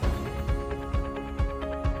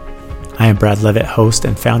I am Brad Levitt, host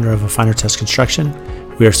and founder of A Finer Touch Construction.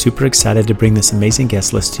 We are super excited to bring this amazing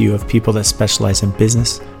guest list to you of people that specialize in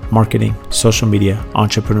business, marketing, social media,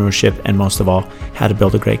 entrepreneurship, and most of all, how to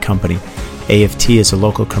build a great company. AFT is a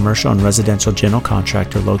local commercial and residential general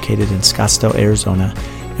contractor located in Scottsdale, Arizona,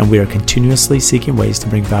 and we are continuously seeking ways to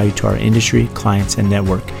bring value to our industry, clients, and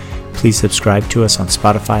network. Please subscribe to us on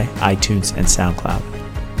Spotify, iTunes, and SoundCloud.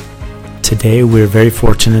 Today, we're very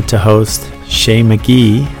fortunate to host Shea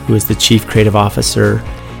McGee, who is the Chief Creative Officer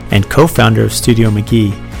and co-founder of Studio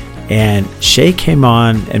McGee. And Shea came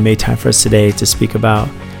on and made time for us today to speak about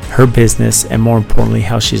her business and, more importantly,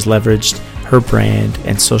 how she's leveraged her brand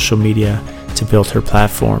and social media to build her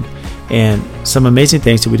platform. And some amazing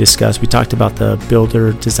things that we discussed. We talked about the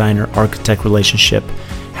builder, designer, architect relationship,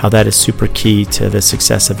 how that is super key to the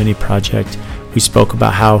success of any project. We spoke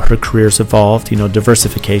about how her career's evolved,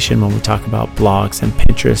 diversification when we talk about blogs and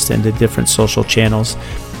Pinterest and the different social channels,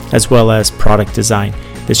 as well as product design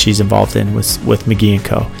that she's involved in with McGee &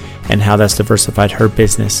 Co. and how that's diversified her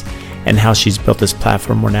business and how she's built this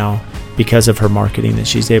platform where now, because of her marketing, that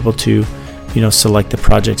she's able to, select the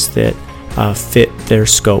projects that fit their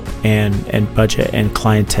scope and budget and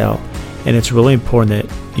clientele. And it's really important that,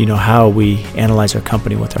 how we analyze our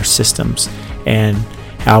company with our systems and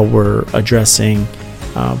how we're addressing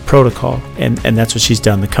protocol. And that's what she's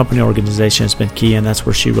done. The company organization has been key, and that's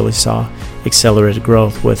where she really saw accelerated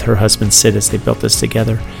growth with her husband, Sid, as they built this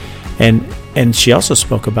together. And she also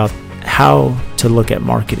spoke about how to look at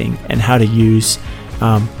marketing and how to use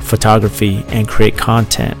photography and create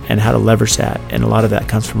content and how to leverage that. And a lot of that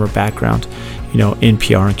comes from her background, in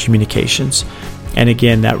PR and communications. And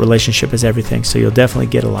again, that relationship is everything. So you'll definitely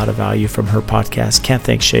get a lot of value from her podcast. Can't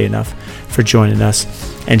thank Shea enough for joining us.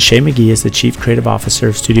 And Shea McGee is the Chief Creative Officer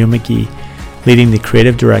of Studio McGee, leading the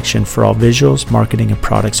creative direction for all visuals, marketing, and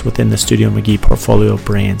products within the Studio McGee portfolio of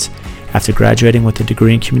brands. After graduating with a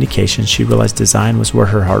degree in communications, she realized design was where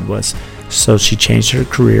her heart was. So she changed her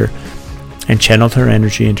career and channeled her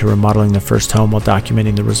energy into remodeling the first home while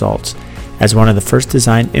documenting the results. As one of the first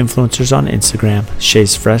design influencers on Instagram,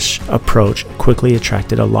 Shea's fresh approach quickly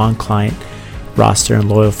attracted a long client roster and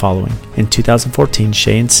loyal following. In 2014,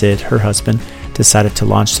 Shea and Sid, her husband, decided to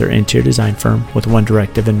launch their interior design firm with one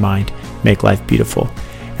directive in mind: make life beautiful.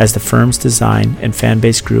 As the firm's design and fan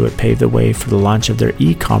base grew, it paved the way for the launch of their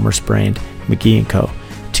e-commerce brand, McGee & Co.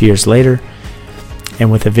 2 years later,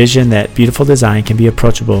 and with a vision that beautiful design can be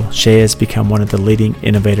approachable, Shea has become one of the leading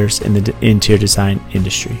innovators in the interior design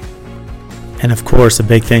industry. And of course, a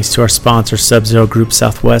big thanks to our sponsor, Sub-Zero Group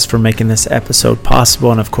Southwest, for making this episode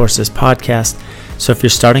possible, and of course this podcast. So if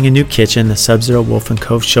you're starting a new kitchen, the Sub-Zero Wolf &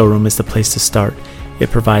 Cove showroom is the place to start.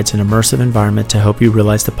 It provides an immersive environment to help you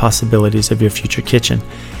realize the possibilities of your future kitchen.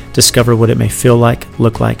 Discover what it may feel like,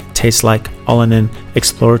 look like, taste like, all in an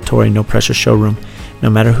exploratory, no-pressure showroom.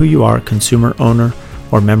 No matter who you are, consumer, owner,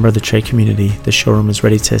 or member of the trade community, the showroom is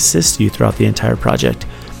ready to assist you throughout the entire project.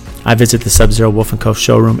 I visit the Sub-Zero Wolf & Cove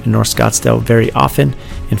showroom in North Scottsdale very often.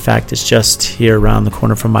 In fact, it's just here around the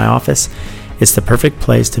corner from my office. It's the perfect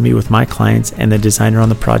place to meet with my clients and the designer on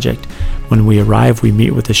the project. When we arrive, we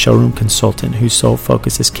meet with a showroom consultant whose sole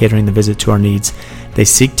focus is catering the visit to our needs. They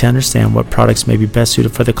seek to understand what products may be best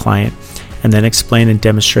suited for the client and then explain and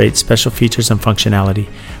demonstrate special features and functionality.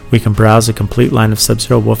 We can browse a complete line of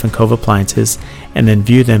Sub-Zero Wolf & Cove appliances and then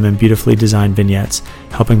view them in beautifully designed vignettes,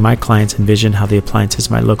 helping my clients envision how the appliances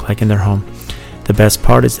might look like in their home. The best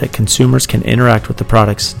part is that consumers can interact with the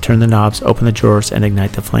products, turn the knobs, open the drawers, and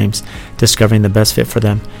ignite the flames, discovering the best fit for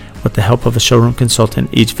them. With the help of a showroom consultant,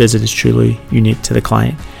 each visit is truly unique to the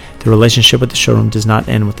client. The relationship with the showroom does not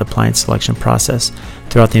end with the appliance selection process.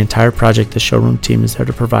 Throughout the entire project, the showroom team is there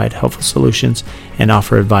to provide helpful solutions and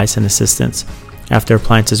offer advice and assistance. After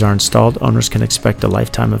appliances are installed, owners can expect a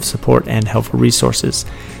lifetime of support and helpful resources.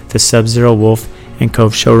 The Sub-Zero Wolf &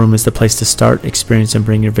 Cove showroom is the place to start, experience, and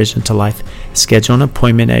bring your vision to life. Schedule an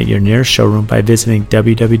appointment at your nearest showroom by visiting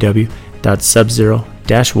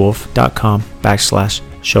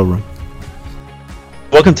www.subzero-wolf.com/showroom.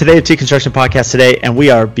 Welcome to the AFT Construction Podcast today, and we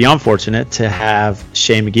are beyond fortunate to have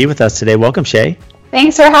Shea McGee with us today. Welcome, Shea.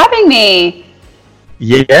 Thanks for having me.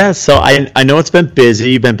 Yeah, so I know it's been busy.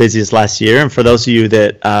 You've been busy this last year, and for those of you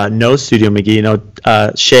that know Studio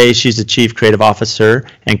McGee, Shea, she's the Chief Creative Officer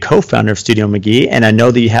and co-founder of Studio McGee, and I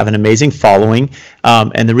know that you have an amazing following,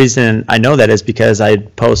 and the reason I know that is because I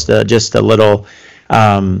post just a little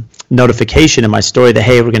notification in my story that,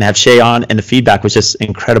 hey, we're going to have Shea on, and the feedback was just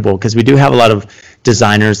incredible because we do have a lot of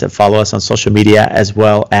designers that follow us on social media as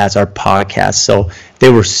well as our podcast. So they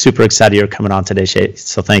were super excited you're coming on today, Shea.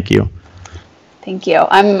 So thank you. Thank you.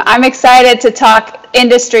 I'm excited to talk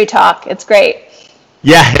industry talk. It's great.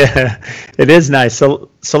 Yeah, it is nice. So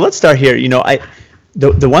let's start here.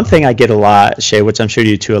 The one thing I get a lot, Shea, which I'm sure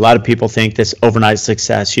you too, a lot of people think this overnight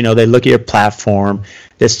success. They look at your platform,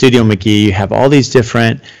 this Studio McGee, you have all these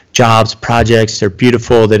different jobs, projects, they're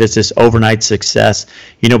beautiful, that it's this overnight success,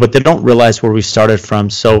 but they don't realize where we started from.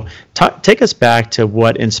 So take us back to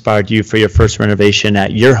what inspired you for your first renovation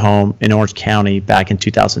at your home in Orange County back in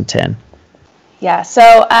 2010. Yeah,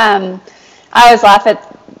 so I always laugh at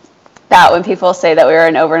that when people say that we were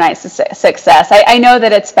an overnight success. I know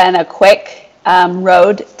that it's been a quick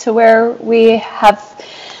road to where we have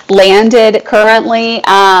landed currently,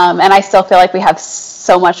 and I still feel like we have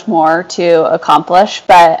so much more to accomplish,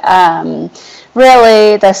 but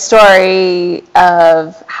really the story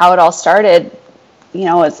of how it all started,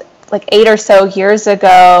 was like 8 or so years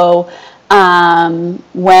ago,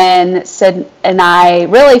 when Sid and I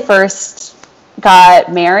really first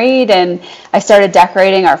got married, and I started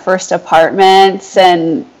decorating our first apartments,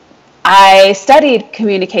 and I studied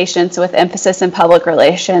communications with emphasis in public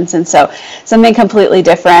relations, and so something completely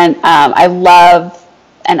different. I love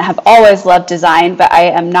and have always loved design, but I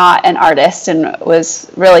am not an artist, and was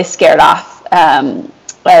really scared off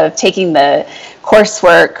of taking the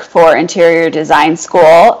coursework for interior design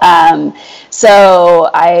school. So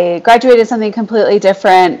I graduated something completely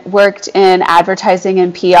different, worked in advertising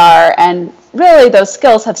and PR, and really those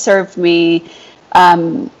skills have served me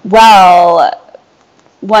well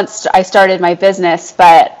once I started my business,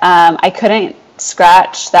 but I couldn't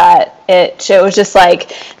scratch that itch. It was just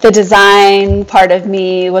like the design part of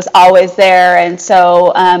me was always there, and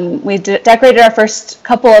so we decorated our first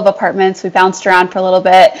couple of apartments. We bounced around for a little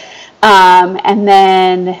bit, and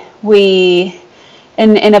then we,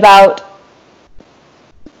 in about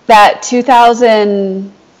that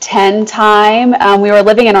 2010 time, we were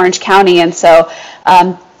living in Orange County, and so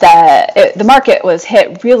the market was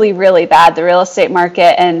hit really, really bad, the real estate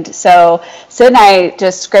market. And so Sid and I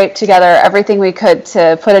just scraped together everything we could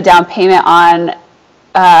to put a down payment on.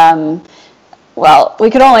 Well, we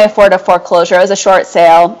could only afford a foreclosure. It was a short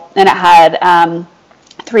sale, and it had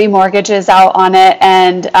 3 mortgages out on it.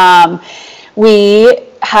 And we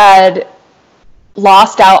had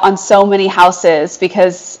lost out on so many houses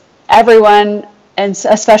because everyone, and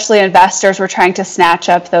especially investors, were trying to snatch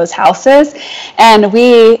up those houses, and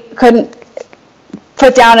we couldn't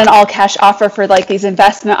put down an all cash offer for like these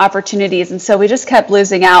investment opportunities. And so we just kept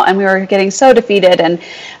losing out, and we were getting so defeated. And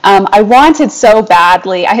I wanted so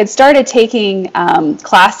badly. I had started taking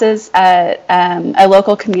classes at a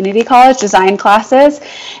local community college, design classes,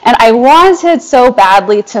 and I wanted so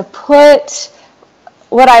badly to put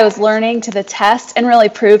what I was learning to the test and really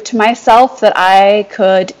prove to myself that I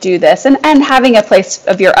could do this. And having a place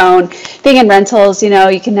of your own, being in rentals,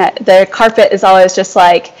 the carpet is always just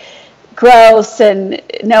like gross, and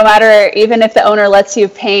no matter, even if the owner lets you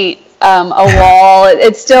paint a wall,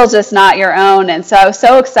 it's still just not your own. And so I was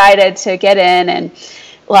so excited to get in, and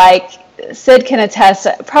like Sid can attest,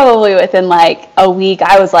 probably within like a week,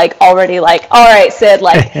 I was like already like, all right, Sid,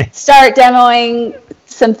 like start demoing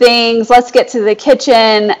some things, let's get to the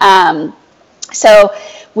kitchen. So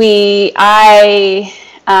I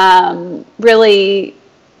really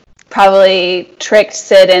probably tricked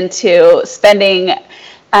Sid into spending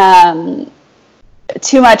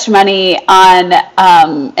too much money on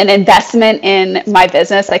an investment in my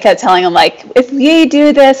business. I kept telling him, like, if we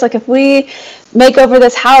do this, like if we make over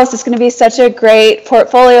this house, it's going to be such a great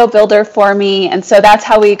portfolio builder for me. And so that's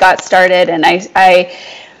how we got started. And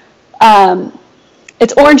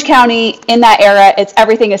it's Orange County. In that era,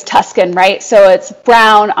 everything is Tuscan, right? So it's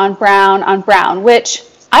brown on brown on brown, which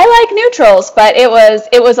I like neutrals, but it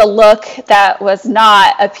was a look that was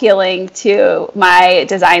not appealing to my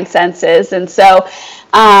design senses. And so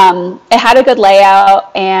it had a good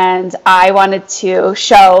layout, and I wanted to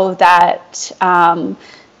show that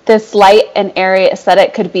this light and airy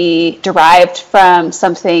aesthetic could be derived from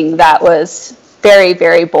something that was very,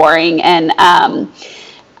 very boring. And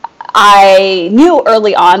I knew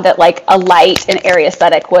early on that like a light and airy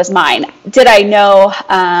aesthetic was mine. Did I know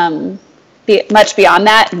much beyond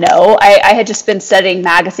that? No. I had just been studying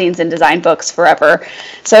magazines and design books forever.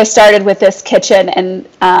 So I started with this kitchen, and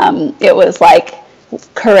it was like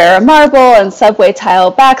Carrara marble and subway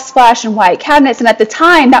tile backsplash and white cabinets. And at the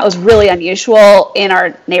time, that was really unusual in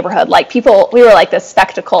our neighborhood. Like we were like this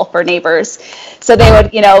spectacle for neighbors. So they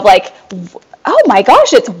would, like, oh my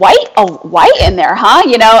gosh, it's white in there, huh?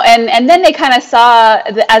 And then they kind of saw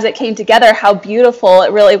as it came together how beautiful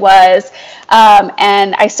it really was.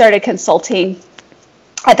 And I started consulting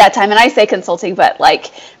at that time. And I say consulting, but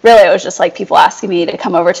like really it was just like people asking me to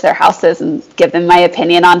come over to their houses and give them my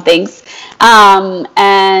opinion on things.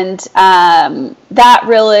 That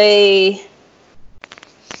really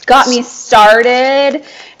got me started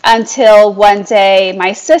until one day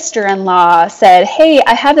my sister-in-law said, hey,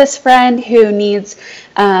 I have this friend who needs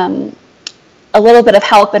a little bit of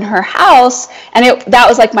help in her house. And that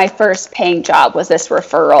was like my first paying job, was this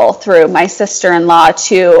referral through my sister-in-law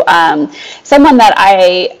to someone that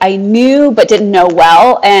I knew but didn't know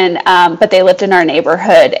well, and but they lived in our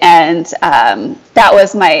neighborhood, and that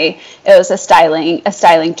was it was a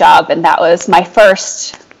styling job, and that was my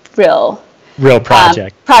first real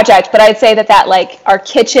project. But I'd say that like our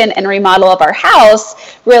kitchen and remodel of our house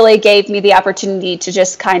really gave me the opportunity to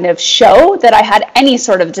just kind of show that I had any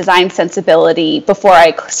sort of design sensibility before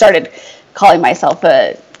I started calling myself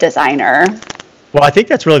a designer. Well, I think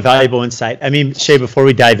that's really valuable insight. I mean, Shea, before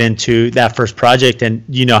we dive into that first project and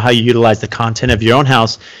how you utilize the content of your own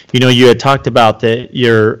house, you had talked about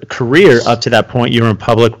your career up to that point. You were in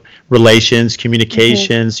public relations,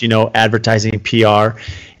 communications, advertising, PR.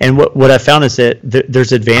 And what I found is that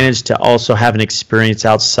there's advantage to also have an experience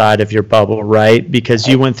outside of your bubble, right? Because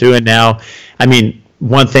you went through it now. I mean,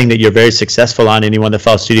 one thing that you're very successful on, anyone that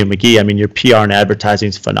follows Studio McGee, I mean, your PR and advertising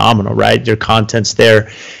is phenomenal, right? Your content's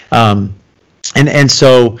there. And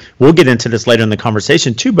so we'll get into this later in the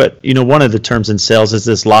conversation too, but one of the terms in sales is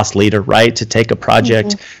this loss leader, right? To take a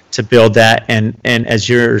project, to build that, and as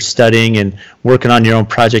you're studying and working on your own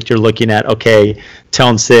project, you're looking at, okay,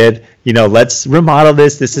 telling Sid, let's remodel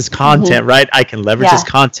this. This is content, right? I can leverage this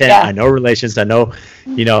content. Yeah. I know relations. I know,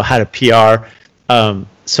 how to PR.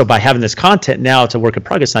 So by having this content now, it's a work in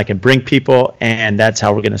progress, and I can bring people, and that's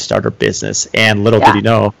how we're going to start our business. And little did you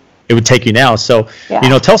know, it would take you now. So,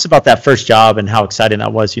 tell us about that first job and how exciting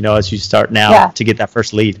that was, as you start now to get that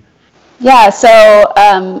first lead. Yeah. So,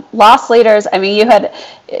 loss leaders, I mean, you had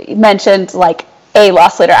mentioned like a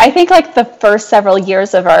loss leader. I think like the first several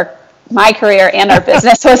years of my career and our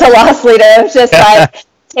business was a loss leader. It was just like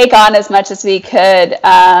take on as much as we could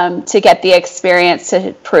to get the experience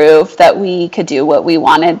to prove that we could do what we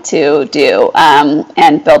wanted to do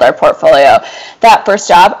and build our portfolio. That first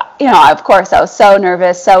job, of course, I was so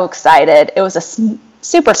nervous, so excited. It was a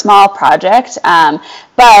super small project,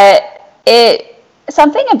 but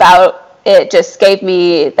something about it just gave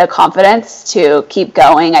me the confidence to keep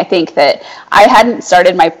going. I think that I hadn't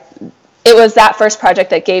started it was that first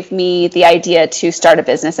project that gave me the idea to start a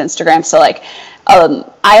business Instagram. So like, I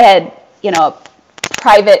had, a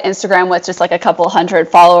private Instagram with just like a couple hundred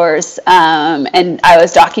followers, and I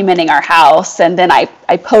was documenting our house. And then I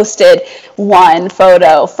posted one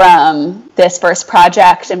photo from this first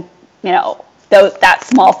project, and, that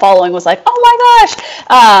small following was like, oh my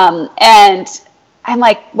gosh. And I'm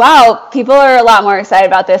like, wow, people are a lot more excited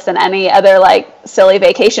about this than any other like silly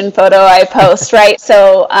vacation photo I post, right?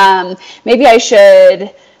 So maybe I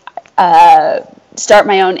should start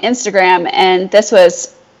my own Instagram. And this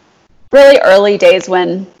was really early days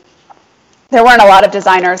when there weren't a lot of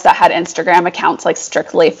designers that had Instagram accounts like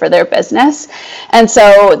strictly for their business. And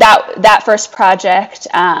so that first project,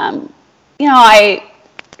 I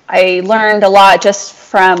learned a lot just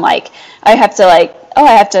from like, I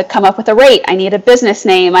have to come up with a rate. I need a business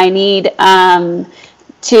name. I need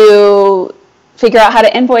to figure out how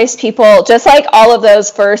to invoice people, just like all of those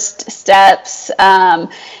first steps,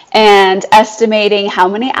 and estimating how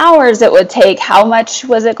many hours it would take, how much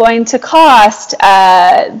was it going to cost.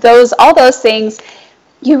 All those things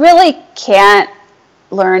you really can't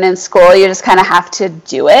learn in school. You just kind of have to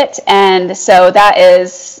do it. And so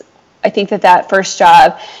I think that first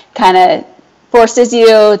job kind of forces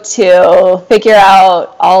you to figure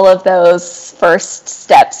out all of those first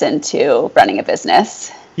steps into running a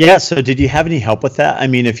business. Yeah. So did you have any help with that? I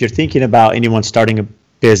mean, if you're thinking about anyone starting a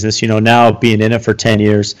business, now being in it for 10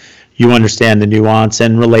 years, you understand the nuance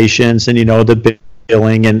and relations and, the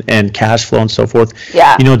billing and cash flow and so forth.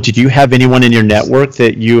 Yeah. Did you have anyone in your network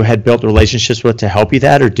that you had built relationships with to help you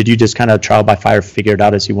that? Or did you just kind of trial by fire figure it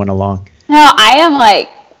out as you went along? No, I am like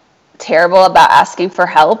terrible about asking for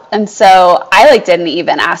help, and so I didn't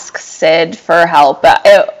even ask Sid for help. But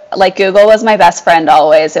Google was my best friend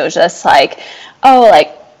always. It was just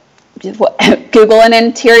Google an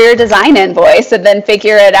interior design invoice and then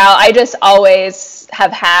figure it out. I just always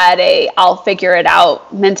have had I'll figure it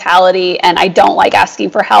out mentality, and I don't like asking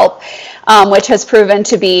for help, which has proven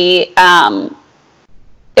to be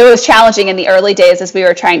it was challenging in the early days as we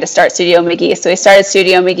were trying to start Studio McGee. So we started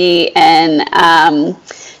Studio McGee in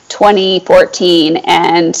 2014,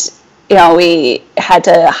 and we had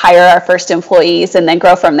to hire our first employees and then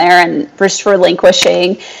grow from there, and first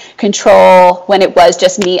relinquishing control when it was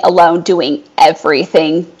just me alone doing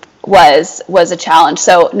everything was a challenge.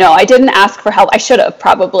 So no, I didn't ask for help. I should have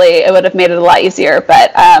probably. It would have made it a lot easier,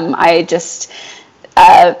 but I just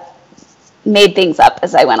made things up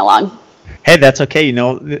as I went along. Hey, that's okay.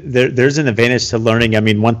 There's an advantage to learning. I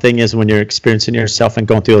mean, one thing is when you're experiencing yourself and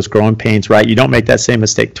going through those growing pains, right? You don't make that same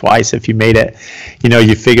mistake twice. If you made it,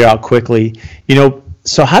 you figure out quickly.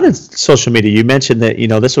 So how did social media, you mentioned that,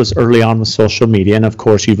 this was early on with social media, and of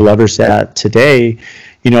course you've leveraged that today.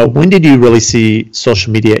 When did you really see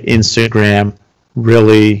social media, Instagram,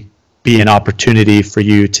 really be an opportunity for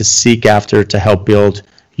you to seek after to help build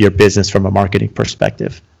your business from a marketing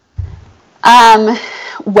perspective?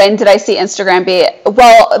 When did I see Instagram be?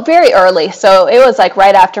 Well, very early. So it was like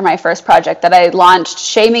right after my first project that I launched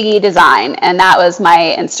Shea McGee Design, and that was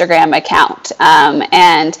my Instagram account.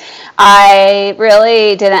 And I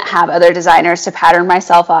really didn't have other designers to pattern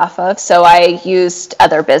myself off of. So I used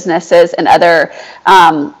other businesses and other,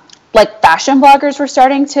 like fashion bloggers were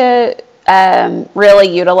starting to,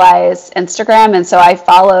 really utilize Instagram. And so I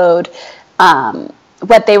followed,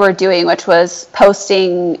 what they were doing, which was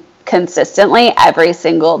posting consistently every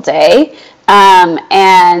single day,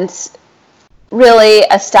 and really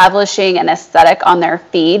establishing an aesthetic on their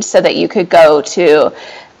feed so that you could go to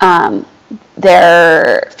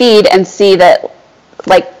their feed and see that,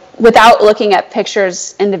 like, without looking at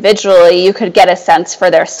pictures individually, you could get a sense for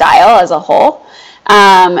their style as a whole,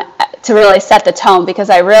 to really set the tone, because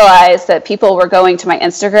I realized that people were going to my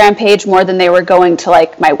Instagram page more than they were going to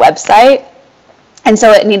like my website. And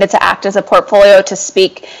so it needed to act as a portfolio to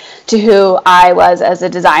speak to who I was as a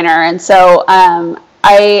designer. And so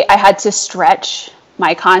I had to stretch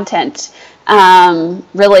my content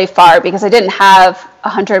really far, because I didn't have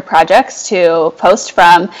 100 projects to post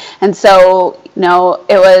from. And so,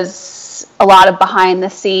 it was a lot of behind the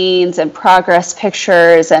scenes and progress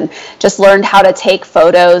pictures, and just learned how to take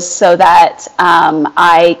photos so that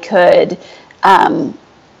I could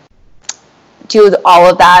do all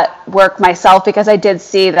of that work myself, because I did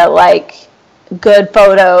see that, like, good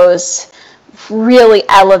photos really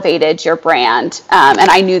elevated your brand. And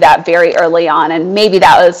I knew that very early on, and maybe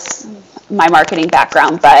that was my marketing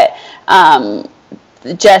background, but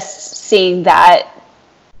just seeing that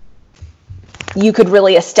you could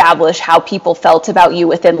really establish how people felt about you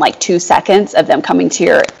within like 2 seconds of them coming to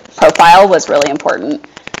your profile was really important.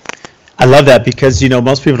 I love that, because,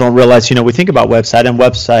 most people don't realize, we think about website, and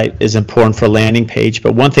website is important for landing page.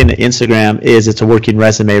 But one thing that Instagram is, it's a working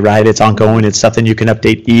resume, right? It's ongoing. It's something you can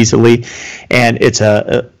update easily. And it's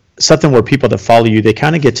something where people that follow you, they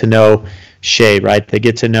kind of get to know Shea, right? They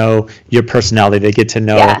get to know your personality. They get to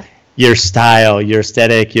know your style, your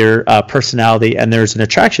aesthetic, your personality. And there's an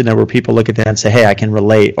attraction there where people look at that and say, hey, I can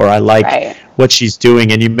relate, or I like what she's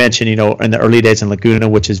doing. And you mentioned, in the early days in Laguna,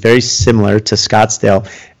 which is very similar to Scottsdale,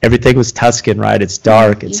 everything was Tuscan, right? It's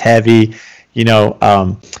dark, it's heavy,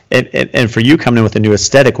 and for you coming in with a new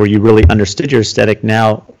aesthetic where you really understood your aesthetic.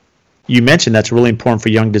 Now, you mentioned that's really important for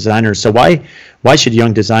young designers. So why should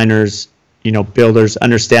young designers, builders,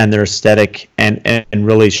 understand their aesthetic and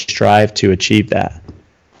really strive to achieve that?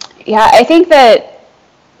 Yeah, I think that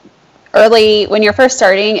early, when you're first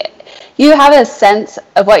starting, you have a sense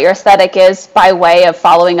of what your aesthetic is by way of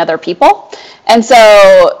following other people. And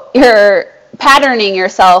so you're patterning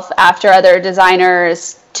yourself after other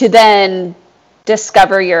designers to then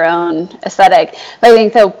discover your own aesthetic. I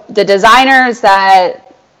think the designers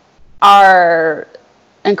that are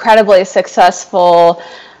incredibly successful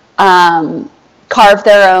carve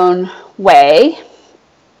their own way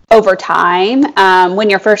over time. When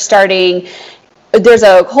you're first starting, there's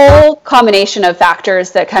a whole combination of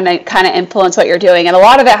factors that kind of influence what you're doing. And a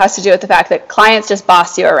lot of it has to do with the fact that clients just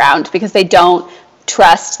boss you around because they don't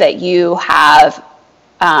trust that you have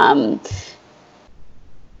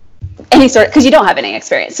any sort, because you don't have any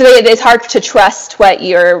experience. So it's hard to trust what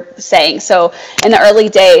you're saying. So in the early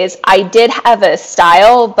days, I did have a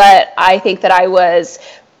style, but I think that I was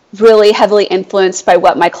really heavily influenced by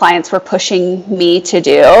what my clients were pushing me to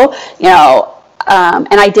do,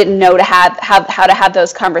 and I didn't know how to have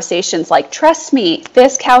those conversations like, trust me,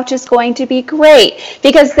 this couch is going to be great,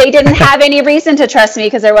 because they didn't have any reason to trust me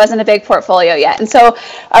because there wasn't a big portfolio yet. And so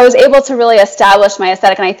I was able to really establish my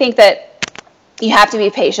aesthetic. And I think that you have to be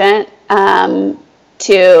patient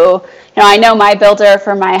I know my builder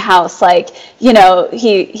for my house, like,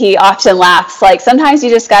 he often laughs, like, sometimes you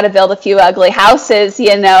just got to build a few ugly houses,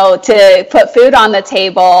 to put food on the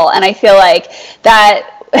table. And I feel like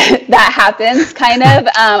that that happens kind of.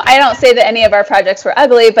 I don't say that any of our projects were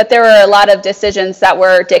ugly, but there were a lot of decisions that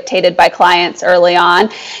were dictated by clients early on.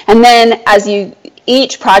 And then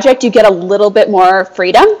each project, you get a little bit more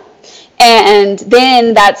freedom. And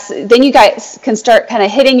then you guys can start kind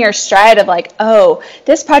of hitting your stride of like, oh,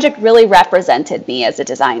 this project really represented me as a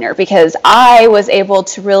designer, because I was able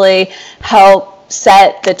to really help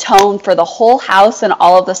set the tone for the whole house and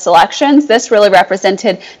all of the selections. This really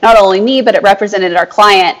represented not only me, but it represented our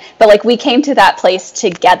client. But like, we came to that place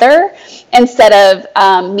together instead of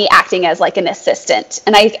me acting as like an assistant.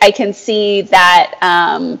 And I can see that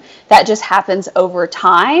that just happens over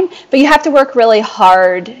time, but you have to work really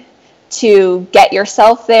hard to get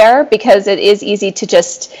yourself there, because it is easy to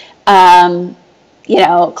just, clients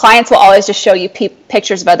will always just show you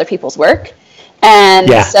pictures of other people's work. And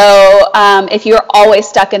so if you're always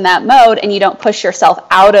stuck in that mode and you don't push yourself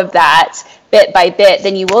out of that bit by bit,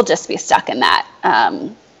 then you will just be stuck in that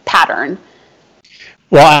pattern.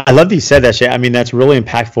 Well, I love that you said that, Shea. I mean, that's really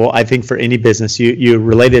impactful. I think for any business, you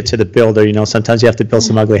relate it to the builder. You know, sometimes you have to build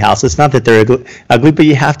some ugly houses. It's not that they're ugly, but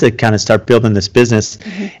you have to kind of start building this business.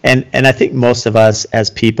 And I think most of us as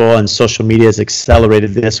people, and social media has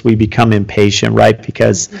accelerated this, we become impatient, right?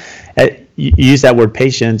 Because you use that word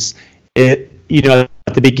patience. At the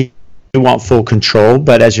beginning, you want full control,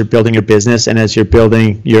 but as you're building your business and as you're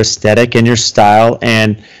building your aesthetic and your style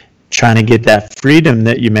and trying to get that freedom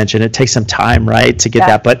that you mentioned, it takes some time, right, to get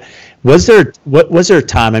that. But was there a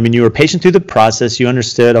time? I mean, you were patient through the process. You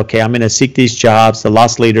understood, okay, I'm going to seek these jobs, the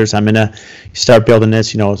lost leaders. I'm going to start building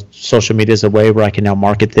this. Social media is a way where I can now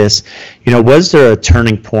market this. Was there a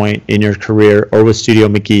turning point in your career, or with Studio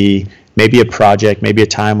McGee, maybe a project, maybe a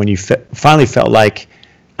time when you finally felt like,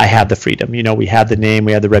 I have the freedom? We have the name,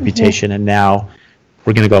 we have the reputation, and now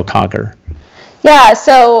we're going to go conquer. Yeah.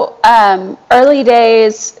 So early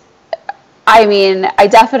days, I mean, I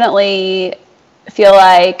definitely feel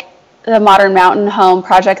like the Modern Mountain Home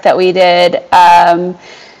project that we did, that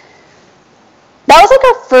was like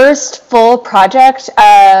our first full project,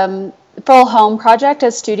 full home project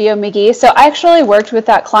at Studio McGee. So I actually worked with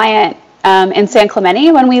that client in San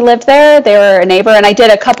Clemente when we lived there. They were a neighbor, and I did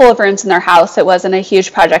a couple of rooms in their house. It wasn't a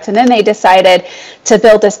huge project. And then they decided to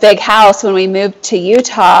build this big house when we moved to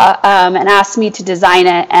Utah, and asked me to design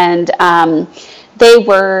it. And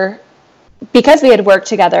because we had worked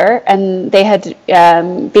together and they had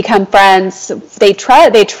become friends, they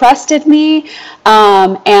trusted me,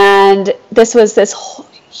 and this was this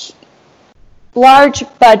large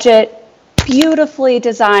budget, beautifully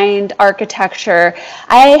designed architecture.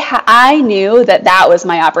 I knew that was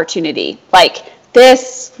my opportunity. Like,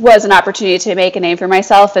 this was an opportunity to make a name for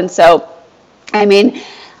myself. And so, I mean,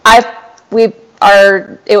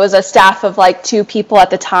 it was a staff of like 2 people at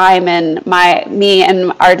the time, and my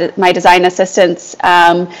design assistants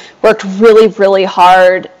worked really, really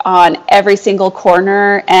hard on every single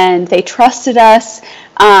corner, and they trusted us.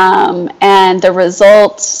 And the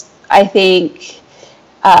results, I think,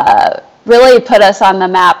 really put us on the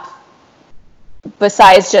map.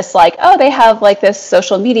 Besides just like, oh, they have like this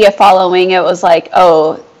social media following, it was like,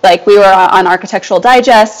 oh, like we were on Architectural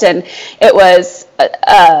Digest, and it was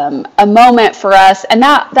a moment for us. And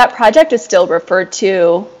that project is still referred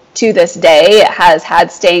to this day. It has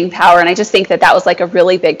had staying power, and I just think that was like a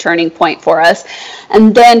really big turning point for us.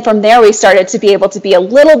 And then from there, we started to be able to be a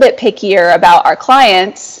little bit pickier about our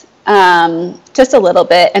clients, just a little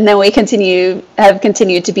bit, and then we have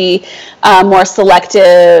continued to be more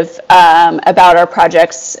selective about our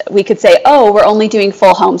projects. We could say, oh, we're only doing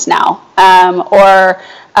full homes now, or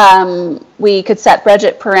we could set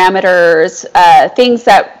budget parameters, things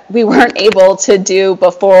that we weren't able to do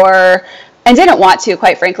before and didn't want to,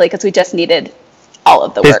 quite frankly, because we just needed all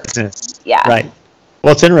of the work. Yeah. Right.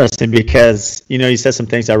 Well, it's interesting because, you said some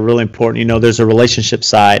things that are really important. There's a relationship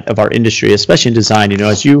side of our industry, especially in design.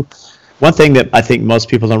 One thing that I think most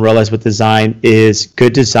people don't realize with design is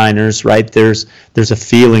good designers, right? There's a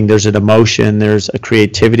feeling, there's an emotion, there's a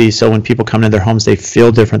creativity. So when people come into their homes, they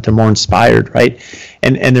feel different, they're more inspired, right?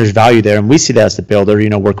 And there's value there. And we see that as the builder,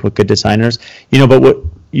 work with good designers. But what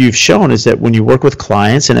you've shown is that when you work with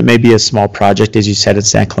clients, and it may be a small project, as you said, at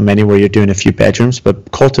San Clemente, where you're doing a few bedrooms,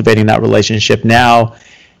 but cultivating that relationship now,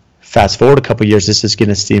 fast forward a couple of years, this is going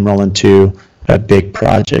to steamroll into a big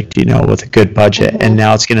project, with a good budget. And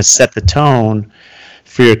now it's going to set the tone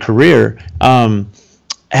for your career. With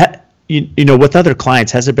other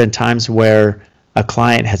clients, has there been times where a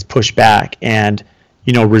client has pushed back and,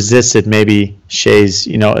 resisted maybe Shea's,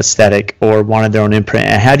 aesthetic, or wanted their own imprint?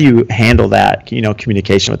 And how do you handle that,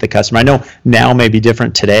 communication with the customer? I know now may be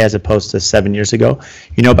different today as opposed to 7 years ago,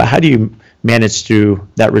 but how do you manage through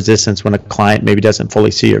that resistance when a client maybe doesn't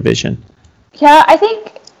fully see your vision? Yeah, I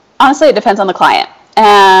think honestly it depends on the client.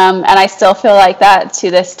 And I still feel like that to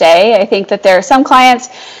this day. I think that there are some clients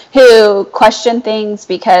who question things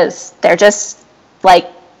because they're just like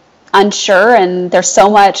unsure, and there's so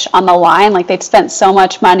much on the line. Like, they've spent so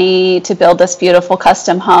much money to build this beautiful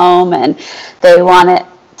custom home, and they want it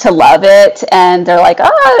to love it, and they're like,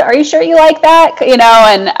 oh, are you sure you like that? You know,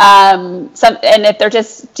 and if they're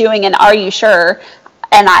just doing an are you sure,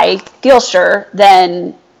 and I feel sure,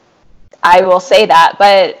 then I will say that.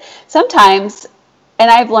 But sometimes, and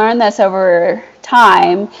I've learned this over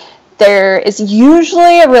time, there is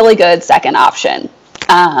usually a really good second option.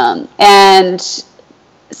 And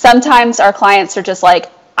sometimes our clients are just like,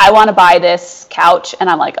 I want to buy this couch. And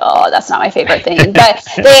I'm like, oh, that's not my favorite thing.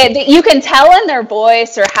 But you can tell in their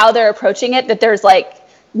voice or how they're approaching it that there's like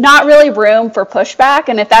not really room for pushback.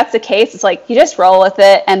 And if that's the case, it's like, you just roll with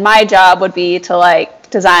it. And my job would be to like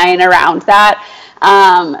design around that.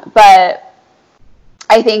 But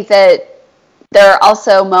I think that there are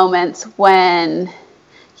also moments when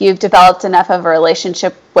you've developed enough of a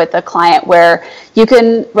relationship with a client where you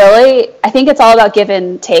can really, I think it's all about give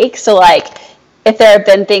and take. So like, if there have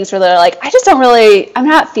been things where they're like, I'm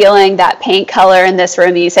not feeling that paint color in this room,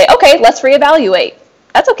 and you say, okay, let's reevaluate.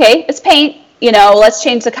 That's okay. It's paint. You know, let's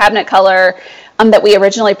change the cabinet color that we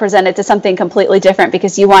originally presented to something completely different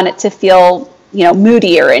because you want it to feel, you know,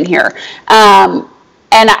 moodier in here.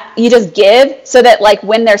 And you just give so that like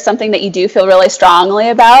when there's something that you do feel really strongly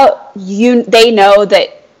about, they know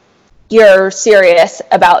that you're serious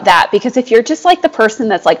about that. Because if you're just like the person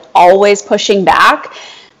that's like always pushing back,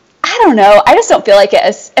 I don't know. I just don't feel like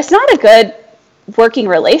it's not a good working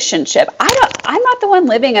relationship. I'm not the one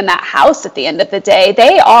living in that house at the end of the day.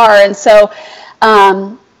 They are. And so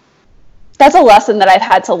that's a lesson that I've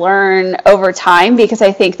had to learn over time, because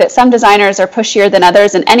I think that some designers are pushier than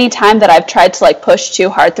others. And any time that I've tried to like push too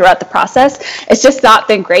hard throughout the process, it's just not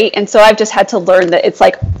been great. And so I've just had to learn that it's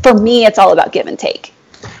like, for me, it's all about give and take.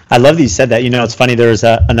 I love that you said that. You know, it's funny. There was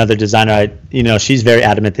another designer, she's very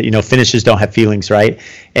adamant that, finishes don't have feelings, right?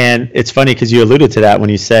 And it's funny because you alluded to that when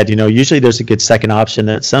you said, usually there's a good second option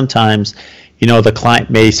that sometimes, the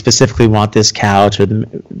client may specifically want this couch or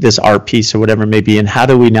this art piece or whatever it may be. And how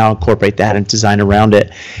do we now incorporate that and design around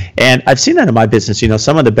it? And I've seen that in my business.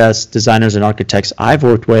 Some of the best designers and architects I've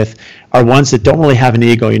worked with are ones that don't really have an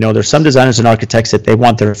ego. There's some designers and architects that they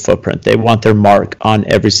want their footprint. They want their mark on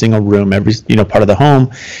every single room, every, part of the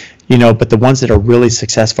home, but the ones that are really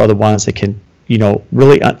successful are the ones that can,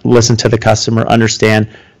 really listen to the customer, understand,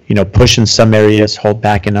 push in some areas, hold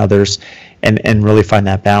back in others, and really find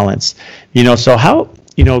that balance. So how,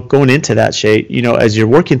 going into that, Shea, as you're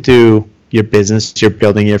working through your business, you're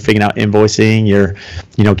building, you're figuring out invoicing, you're,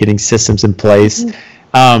 getting systems in place.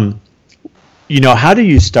 Mm-hmm. How do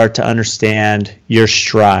you start to understand your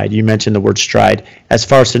stride? You mentioned the word stride, as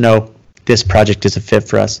far as to know this project is a fit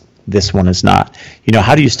for us, this one is not.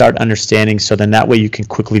 How do you start understanding so then that way you can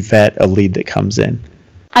quickly vet a lead that comes in?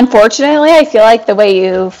 Unfortunately, I feel like the way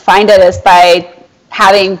you find it is by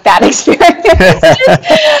having bad experiences.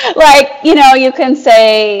 Like, you can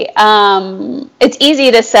say, it's easy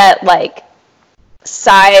to set like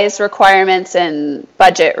size requirements and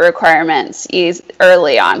budget requirements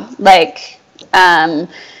early on. Like,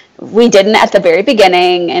 we didn't at the very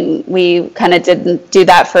beginning, and we kind of didn't do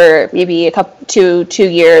that for maybe two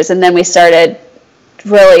years. And then we started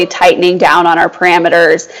really tightening down on our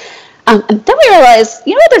parameters. And then we realized,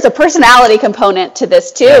 there's a personality component to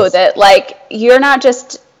this too, yes. That like, you're not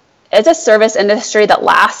just, it's a service industry that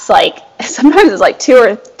lasts like, sometimes it's like two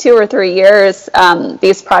or 3 years,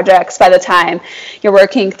 these projects, by the time you're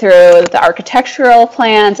working through the architectural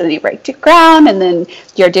plans, and then you break to ground, and then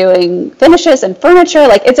you're doing finishes and furniture.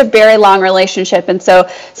 Like, it's a very long relationship. And so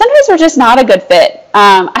sometimes we're just not a good fit.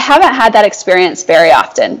 I haven't had that experience very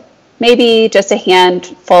often, maybe just a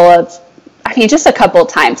handful of, just a couple of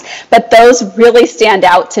times, but those really stand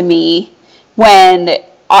out to me when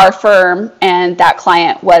our firm and that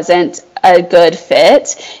client wasn't a good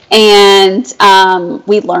fit, and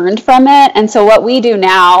we learned from it. And so what we do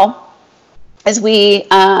now is we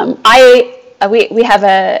have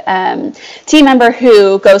a team member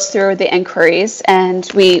who goes through the inquiries, and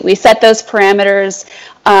we set those parameters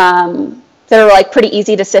that are like pretty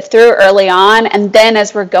easy to sift through early on. And then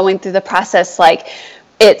as we're going through the process, like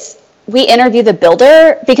we interview the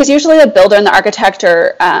builder, because usually the builder and the architect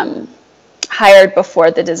are hired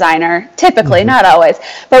before the designer, typically, mm-hmm. Not always.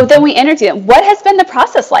 But then we interview them. What has been the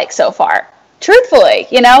process like so far? Truthfully,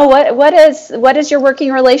 what is your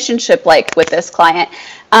working relationship like with this client?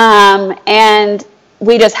 And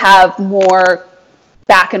we just have more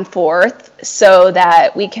back and forth so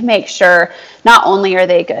that we can make sure not only are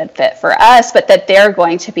they a good fit for us, but that they're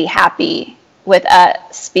going to be happy with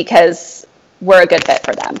us because we're a good fit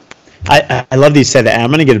for them. I love that you said that. And I'm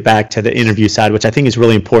going to get it back to the interview side, which I think is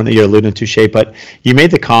really important that you're alluding to, Shea. But you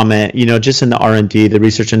made the comment, just in the R&D, the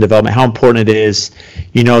research and development, how important it is,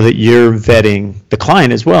 that you're vetting the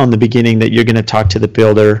client as well in the beginning, that you're going to talk to the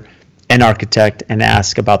builder and architect and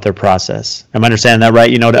ask about their process. Am I understanding that right?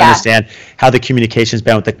 To understand how the communication's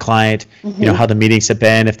been with the client, how the meetings have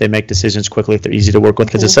been, if they make decisions quickly, if they're easy to work with,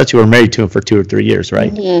 because it's such you were married to them for 2 or 3 years,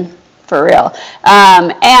 right? Mm-hmm. For real.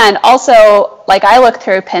 And also, I look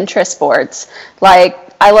through Pinterest boards.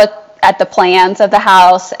 I look at the plans of the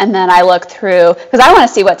house, and then I look through, because I want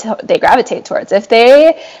to see what they gravitate towards. If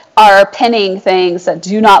they are pinning things that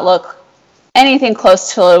do not look anything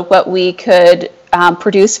close to what we could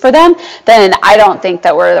produce for them, then I don't think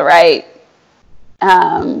that we're the right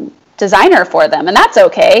designer for them. And that's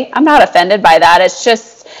okay. I'm not offended by that. It's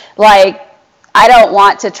just I don't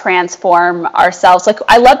want to transform ourselves.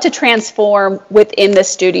 I love to transform within the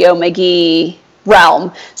Studio McGee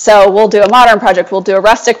realm. So we'll do a modern project, we'll do a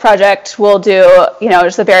rustic project, we'll do,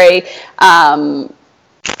 just a very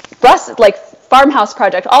farmhouse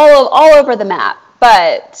project, all over the map.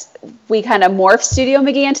 But we kind of morph Studio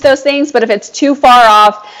McGee into those things. But if it's too far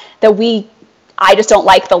off that I just don't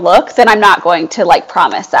like the look, then I'm not going to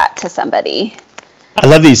promise that to somebody. I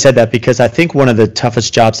love that you said that, because I think one of the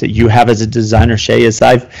toughest jobs that you have as a designer, Shea, is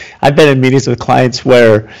I've been in meetings with clients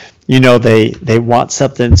where they want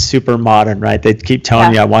something super modern, right? They keep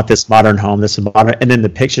telling you, I want this modern home, this is modern, and then the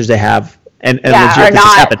pictures they have and legit, this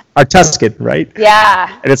has happened, are Tuscan, right?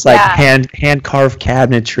 Yeah. And it's hand carved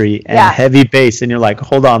cabinetry and heavy base, and you're like,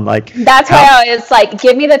 hold on, that's why it's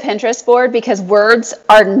give me the Pinterest board, because words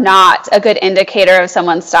are not a good indicator of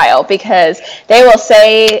someone's style, because they will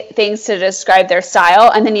say things to describe their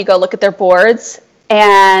style, and then you go look at their boards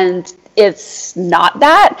and it's not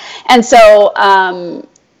that. And so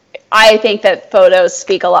I think that photos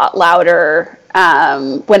speak a lot louder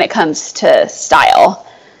when it comes to style.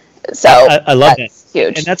 So I love that.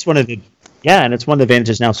 Huge. And that's one of the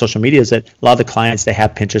advantages now of social media, is that a lot of the clients, they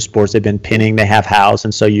have Pinterest boards, they've been pinning, they have house,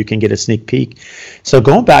 and so you can get a sneak peek. So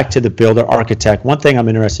going back to the builder architect, one thing I'm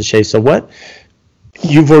interested, Shea, so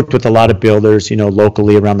you've worked with a lot of builders,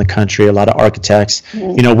 locally around the country, a lot of architects,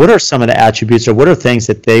 what are some of the attributes, or what are things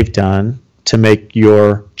that they've done to make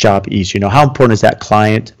your job easy? How important is that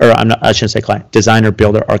designer,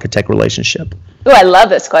 builder, architect relationship? Oh, I love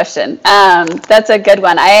this question. That's a good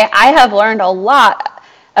one. I have learned a lot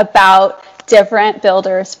about different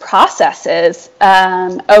builders' processes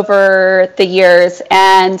over the years,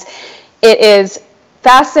 and it is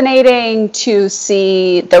fascinating to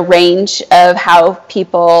see the range of how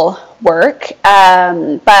people work.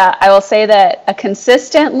 But I will say that a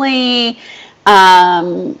consistent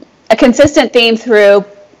theme through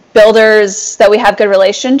builders that we have good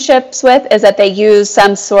relationships with is that they use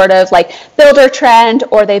some sort of builder trend,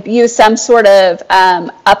 or they use some sort of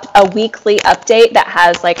a weekly update that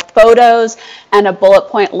has photos and a bullet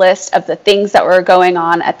point list of the things that were going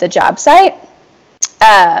on at the job site.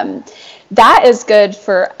 That is good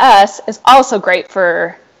for us. It's also great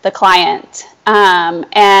for the client.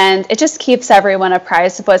 And it just keeps everyone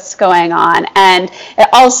apprised of what's going on. And it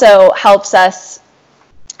also helps us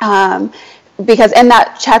because in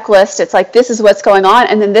that checklist, it's this is what's going on,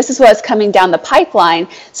 and then this is what's coming down the pipeline.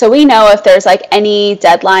 So we know if there's any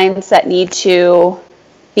deadlines that need to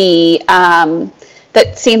be,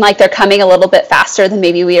 that seem like they're coming a little bit faster than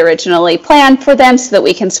maybe we originally planned for them, so that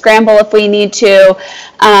we can scramble if we need to.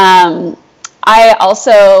 I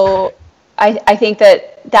think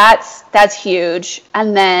that's huge.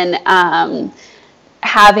 And then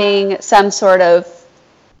having some sort of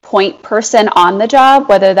point person on the job,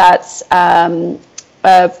 whether that's a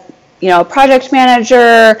project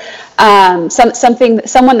manager,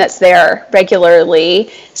 someone that's there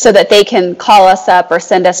regularly, so that they can call us up or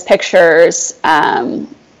send us pictures,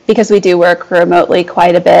 because we do work remotely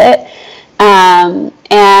quite a bit,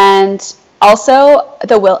 and also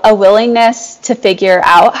a willingness to figure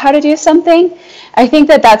out how to do something. I think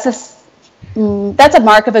that's a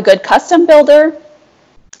mark of a good custom builder.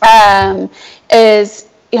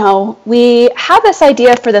 We have this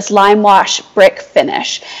idea for this lime wash brick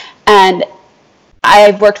finish, and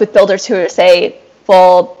I've worked with builders who say,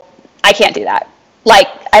 well, I can't do that.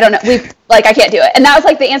 I don't know. I can't do it. And that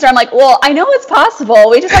was the answer. I'm well, I know it's possible.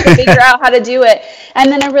 We just have to figure out how to do it. And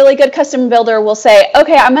then a really good custom builder will say,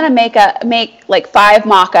 okay, I'm going to make 5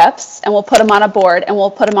 mock-ups, and we'll put them on a board, and we'll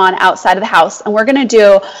put them on outside of the house. And we're going to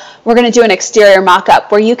do an exterior mock-up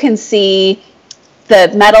where you can see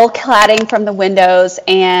the metal cladding from the windows,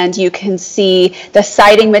 and you can see the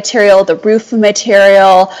siding material, the roof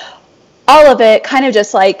material, all of it kind of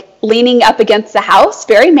just like leaning up against the house,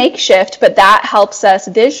 very makeshift, but that helps us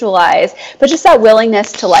visualize. But just that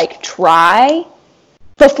willingness to like try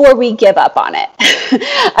before we give up on it.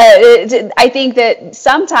 I think that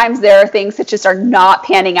sometimes there are things that just are not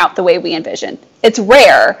panning out the way we envisioned. It's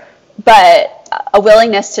rare, but a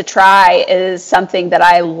willingness to try is something that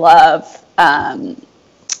I love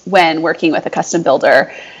when working with a custom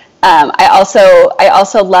builder. I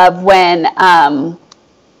also love when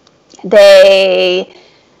they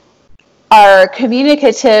are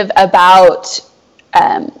communicative about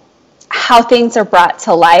how things are brought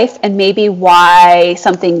to life and maybe why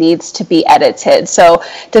something needs to be edited. So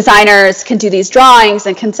designers can do these drawings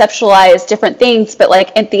and conceptualize different things, but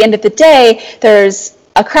like at the end of the day, there's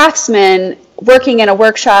a craftsman working in a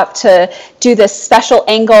workshop to do this special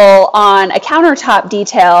angle on a countertop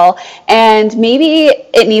detail, and maybe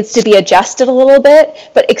it needs to be adjusted a little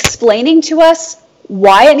bit, but explaining to us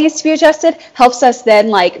why it needs to be adjusted helps us then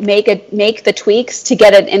like make the tweaks to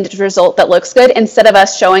get an end result that looks good, instead of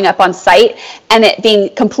us showing up on site and it being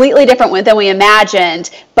completely different than we imagined.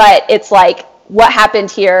 But it's like, what happened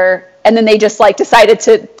here? And then they just like decided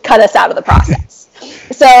to cut us out of the process.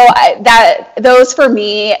 So those for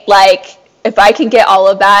me, like if I can get all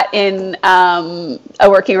of that in a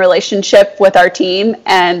working relationship with our team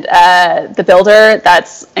and the builder,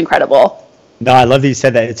 that's incredible. No, I love that you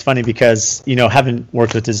said that. It's funny because, having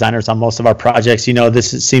worked with designers on most of our projects,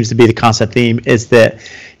 seems to be the constant theme is that,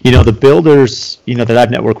 the builders, that I've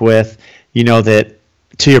networked with, that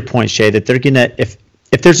to your point, Shea, that they're going to, if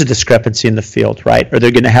there's a discrepancy in the field, right, or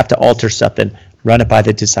they're going to have to alter something, run it by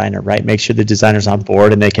the designer, right? Make sure the designer's on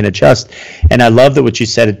board and they can adjust. And I love that what you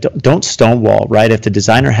said, don't stonewall, right? If the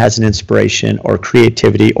designer has an inspiration or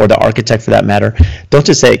creativity, or the architect for that matter, don't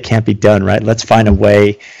just say it can't be done, right? Let's find a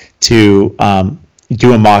way to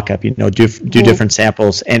do a mock-up, do different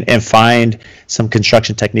samples and find some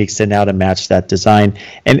construction techniques to match that design.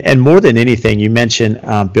 And more than anything, you mentioned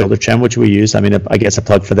Builder Trend, which we use. I mean, I guess a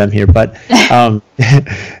plug for them here. But,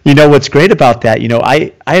 what's great about that,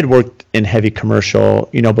 I had worked in heavy commercial,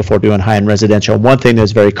 before doing high-end residential. One thing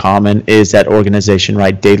that's very common is that organization,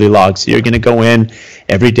 right? Daily logs. So you're going to go in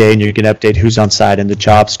every day and you're going to update who's on site and the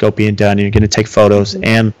job scope being done. And you're going to take photos.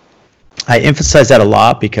 And I emphasize that a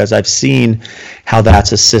lot because I've seen how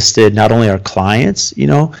that's assisted not only our clients,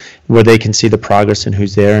 where they can see the progress and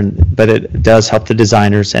who's there, but it does help the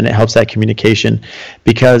designers and it helps that communication.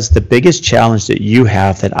 Because the biggest challenge that you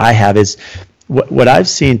have, that I have, is what I've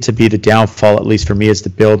seen to be the downfall, at least for me as the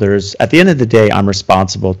builders. At the end of the day, I'm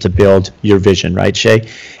responsible to build your vision, right, Shea?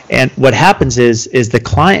 And what happens is the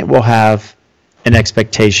client will have an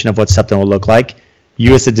expectation of what something will look like.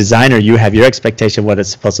 You as a designer, you have your expectation of what it's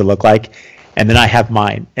supposed to look like, and then I have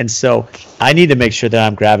mine. And so I need to make sure that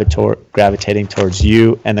I'm gravitating towards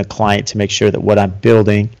you and the client to make sure that what I'm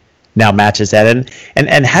building now matches that.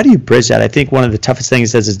 And how do you bridge that? I think one of the toughest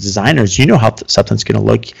things as a designer is how something's going to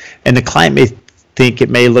look, and the client may think it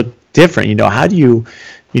may look different. How do you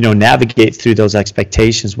navigate through those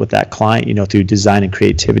expectations with that client, through design and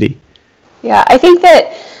creativity? Yeah, I think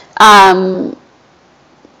that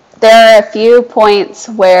there are a few points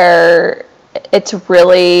where it's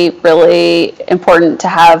really, really important to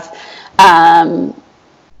have a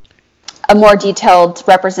more detailed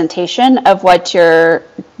representation of what you're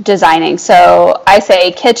designing. So I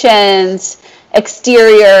say kitchens,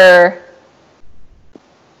 exterior,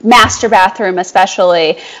 master bathroom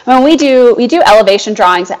especially. We do elevation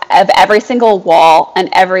drawings of every single wall and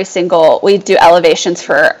we do elevations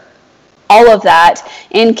for all of that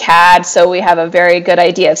in CAD, so we have a very good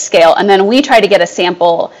idea of scale. And then we try to get a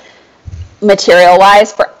sample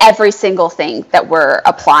material-wise for every single thing that we're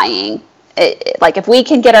applying. Like if we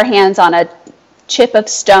can get our hands on a chip of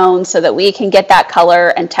stone so that we can get that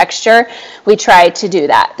color and texture, we try to do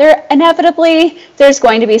that. There's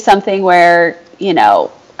going to be something where,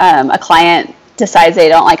 a client decides they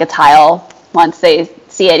don't like a tile once they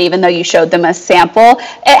see it, even though you showed them a sample.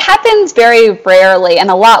 It happens very rarely and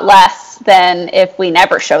a lot less than if we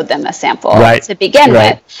never showed them a sample to begin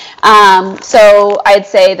with. So I'd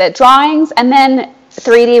say that drawings and then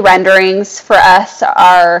 3D renderings for us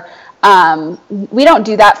are, we don't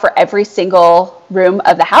do that for every single room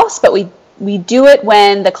of the house, but we do it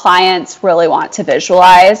when the clients really want to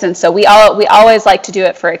visualize. And so we always like to do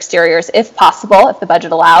it for exteriors if possible, if the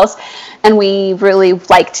budget allows. And we really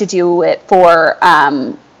like to do it for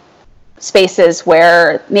spaces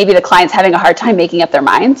where maybe the client's having a hard time making up their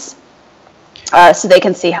minds, so they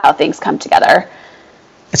can see how things come together.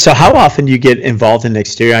 So how often do you get involved in the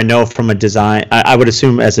exterior? I know from a design, I would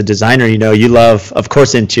assume as a designer, you love, of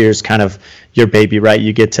course, interior's kind of your baby, right?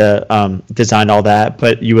 You get to design all that,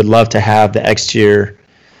 but you would love to have the exterior,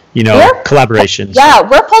 collaborations. Yeah,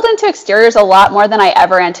 we're pulled into exteriors a lot more than I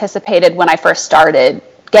ever anticipated when I first started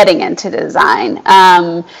getting into design.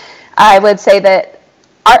 I would say that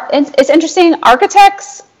it's interesting.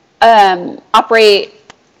 Architects operate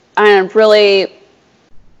on really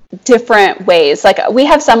different ways. Like we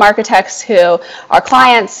have some architects who our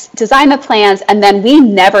clients design the plans and then we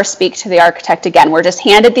never speak to the architect again. We're just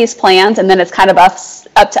handed these plans and then it's kind of up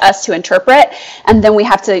to us to interpret. And then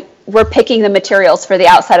we're picking the materials for the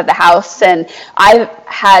outside of the house. And I've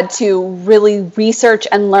had to really research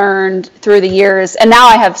and learn through the years. And now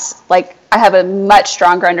I have a much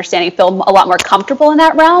stronger understanding, feel a lot more comfortable in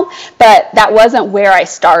that realm, but that wasn't where I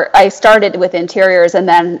started with interiors and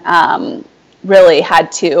then, really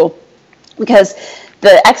had to, because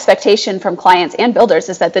the expectation from clients and builders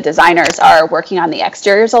is that the designers are working on the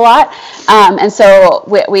exteriors a lot. And so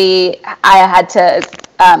I had to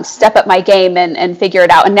step up my game and figure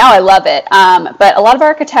it out. And now I love it. But a lot of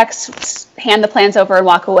architects hand the plans over and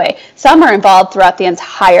walk away. Some are involved throughout the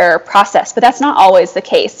entire process, but that's not always the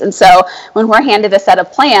case. And so when we're handed a set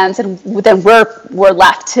of plans, and then we're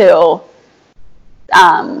left to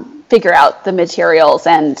figure out the materials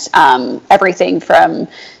and everything from,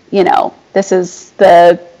 this is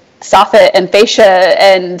the soffit and fascia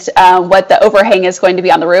and what the overhang is going to be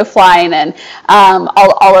on the roof line and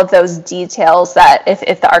all of those details that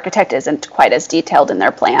if the architect isn't quite as detailed in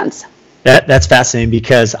their plans. That's fascinating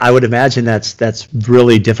because I would imagine that's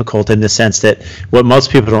really difficult in the sense that what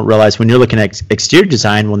most people don't realize when you're looking at exterior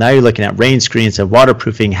design, well, now you're looking at rain screens and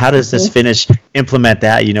waterproofing. How does this finish implement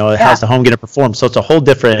that? How's the home going to perform? So it's a whole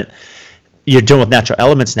different, you're dealing with natural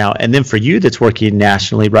elements now. And then for you that's working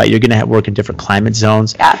nationally, right, you're going to work in different climate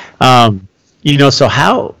zones. Yeah. So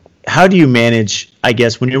how do you manage, I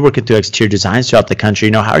guess, when you're working through exterior designs throughout the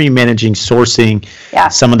country, how are you managing sourcing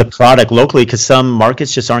some of the product locally? Because some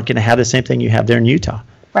markets just aren't going to have the same thing you have there in Utah.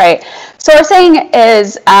 Right. Sourcing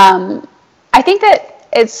is, I think that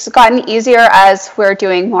it's gotten easier as we're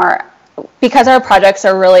doing more, because our projects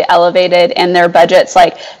are really elevated in their budgets.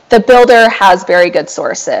 Like the builder has very good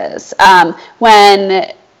sources.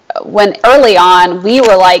 When early on, we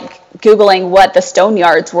were like Googling what the stone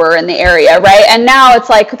yards were in the area, right? And now it's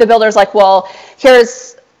like the builder's like, well,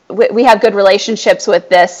 we have good relationships with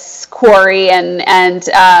this quarry and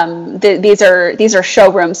these are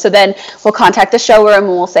showrooms. So then we'll contact the showroom and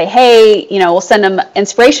we'll say, hey, we'll send them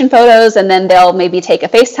inspiration photos and then they'll maybe take a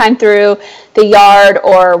FaceTime through the yard,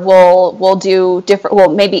 or we'll do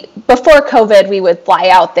different, maybe before COVID, we would fly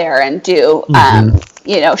out there and do,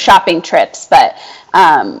 shopping trips. But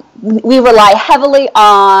we rely heavily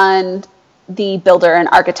on the builder and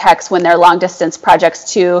architects when they're long distance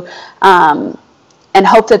projects to and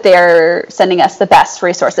hope that they're sending us the best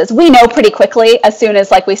resources. We know pretty quickly as soon as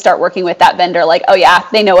we start working with that vendor, oh yeah,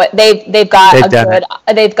 they know it. They've got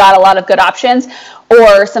a lot of good options.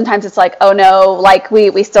 Or sometimes it's oh no,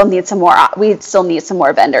 we still need some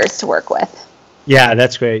more vendors to work with. Yeah,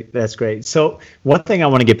 that's great. That's great. So one thing I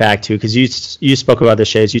want to get back to, because you spoke about the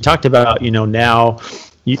shades, you talked about, now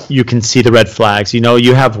you can see the red flags.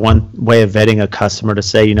 You have one way of vetting a customer to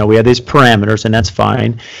say, we have these parameters and that's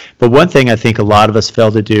fine. But one thing I think a lot of us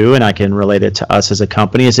fail to do, and I can relate it to us as a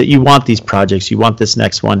company, is that you want these projects, you want this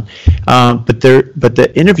next one. But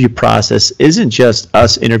the interview process isn't just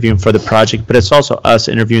us interviewing for the project, but it's also us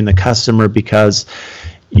interviewing the customer because,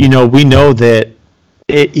 we know that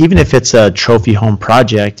even if it's a trophy home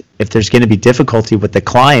project, if there's going to be difficulty with the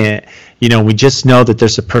client, we just know that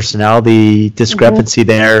there's a personality discrepancy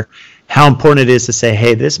there. How important it is to say,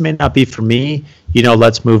 hey, this may not be for me,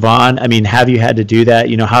 let's move on. I mean, have you had to do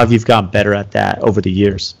that? How have you gotten better at that over the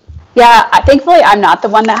years? Yeah, thankfully I'm not the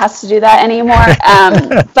one that has to do that anymore.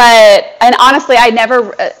 And honestly, I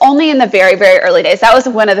never, only in the very, very early days. That was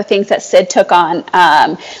one of the things that Sid took on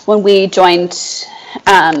when we joined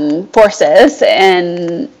forces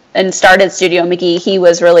and started Studio McGee. He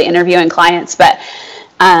was really interviewing clients, but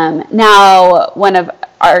now one of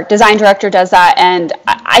our design director does that. And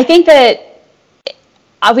I think that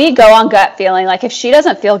we go on gut feeling. If she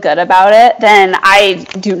doesn't feel good about it, then I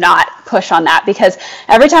do not push on that, because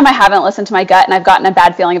every time I haven't listened to my gut and I've gotten a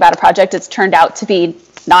bad feeling about a project, it's turned out to be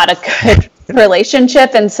not a good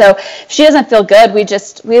relationship. And so if she doesn't feel good,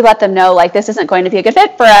 we let them know, this isn't going to be a good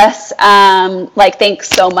fit for us. Thanks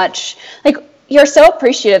so much. You're so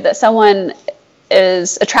appreciative that someone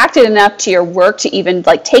is attracted enough to your work to even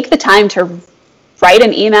take the time to write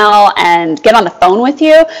an email and get on the phone with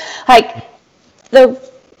you. The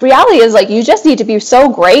reality is like, you just need to be so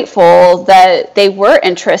grateful that they were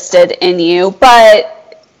interested in you,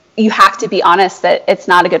 but you have to be honest that it's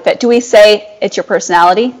not a good fit. Do we say it's your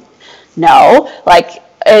personality? No, like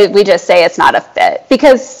we just say it's not a fit,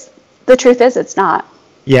 because the truth is it's not.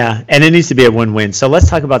 Yeah, and it needs to be a win-win. So let's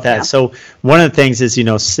talk about that. Yeah. So one of the things is,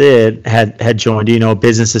 Sid had joined,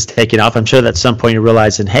 business is taking off. I'm sure that at some point you're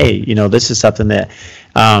realizing, hey, this is something that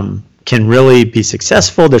can really be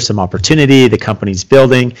successful. There's some opportunity. The company's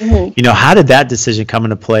building. Mm-hmm. How did that decision come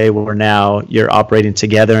into play where now you're operating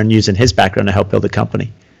together and using his background to help build a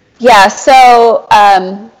company? Yeah, so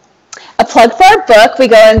a plug for our book. We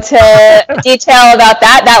go into detail about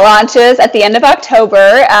that. That launches at the end of October,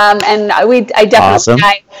 and I definitely awesome.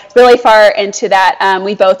 dive really far into that.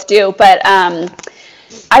 We both do, but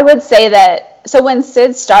I would say that, so when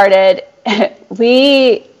Sid started, it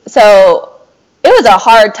was a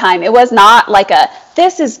hard time. It was not like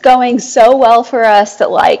this is going so well for us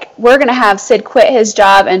that like we're gonna have Sid quit his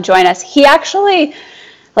job and join us. He actually,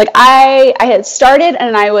 like, I had started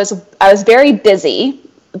and I was very busy.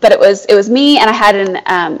 But it was me, and I had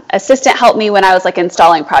an assistant help me when I was like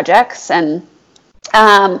installing projects, and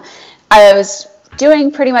I was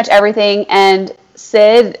doing pretty much everything. And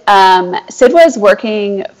Sid was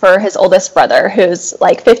working for his oldest brother, who's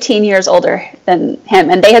like 15 years older than him,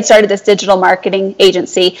 and they had started this digital marketing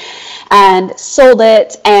agency and sold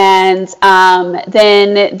it, and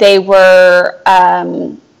then they were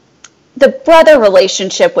the brother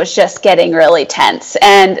relationship was just getting really tense,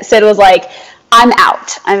 and Sid was like, I'm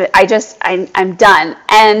out. I'm done.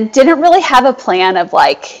 And didn't really have a plan of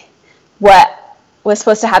like what was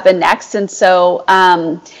supposed to happen next. And so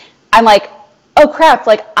I'm like, oh crap.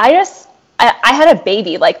 Like I had a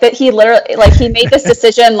baby, like that he literally, like he made this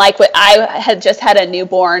decision, like I had just had a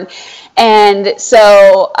newborn. And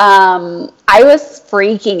so I was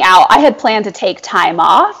freaking out. I had planned to take time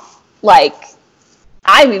off, like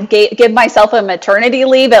I would give myself a maternity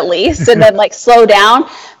leave at least, and then like slow down.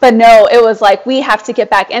 But no, it was like, we have to get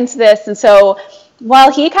back into this. And so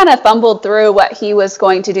while he kind of fumbled through what he was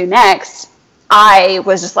going to do next, I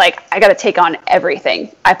was just like, I got to take on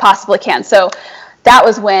everything I possibly can. So that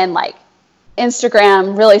was when like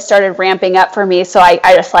Instagram really started ramping up for me. So I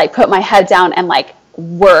just like put my head down and like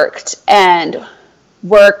worked. And we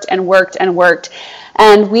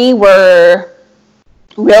were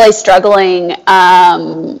really struggling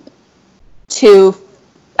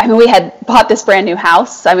we had bought this brand new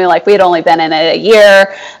house. I mean, like we had only been in it a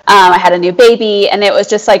year. I had a new baby, and it was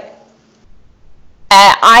just like,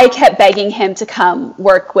 I kept begging him to come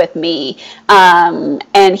work with me.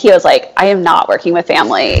 And he was like, I am not working with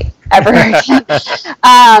family ever again.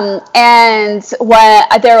 And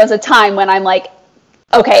when there was a time when I'm like,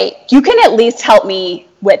 okay, you can at least help me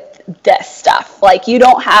with this stuff. Like you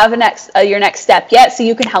don't have your next step yet, so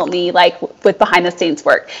you can help me like with behind the scenes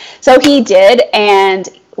work. So he did, and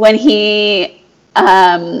when he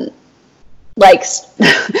like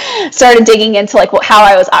started digging into like how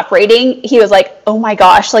I was operating, he was like, oh my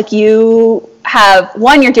gosh, like you have,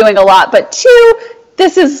 one, you're doing a lot, but two,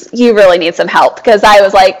 you really need some help. Because I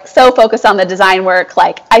was like so focused on the design work,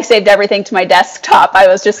 like I saved everything to my desktop. I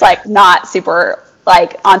was just like not super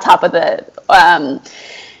like on top of the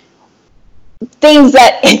things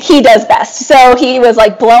that he does best. So he was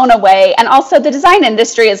like blown away. And also the design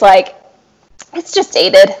industry is like, it's just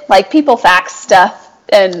dated. Like people fax stuff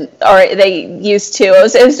or they used to.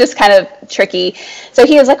 It was just kind of tricky. So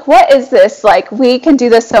he was like, what is this? Like we can do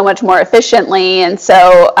this so much more efficiently. And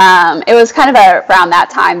so it was kind of around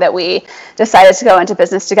that time that we decided to go into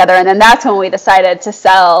business together. And then that's when we decided to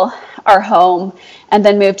sell our home and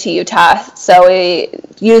then move to Utah. So we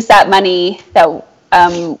used that money that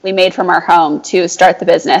we made from our home to start the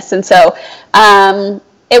business. And so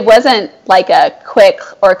it wasn't like a quick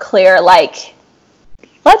or clear, like,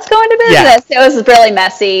 let's go into business. Yeah. It was really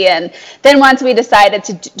messy. And then once we decided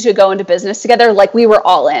to go into business together, like we were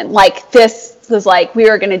all in. Like this was like, we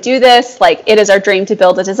were going to do this. Like it is our dream to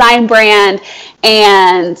build a design brand.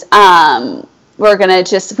 And we're going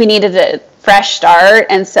to we needed a fresh start.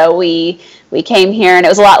 And so we came here, and it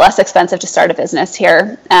was a lot less expensive to start a business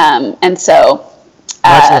here. And so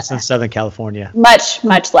much less than Southern California. Much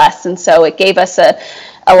less. And so it gave us a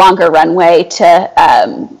longer runway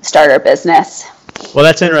to start our business. Well,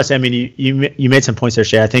 that's interesting. I mean, you made some points there,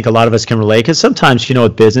 Shea. I think a lot of us can relate, because sometimes,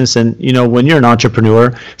 with business and, when you're an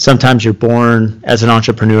entrepreneur, sometimes you're born as an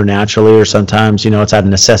entrepreneur naturally, or sometimes, it's out of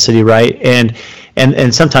necessity, right? And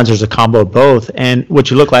sometimes there's a combo of both. And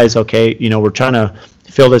what you look like is, okay, we're trying to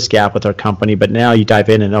fill this gap with our company, but now you dive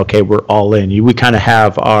in and, okay, we're all in. We kind of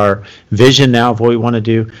have our vision now of what we want to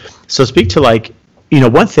do. So speak to like,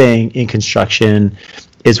 one thing in construction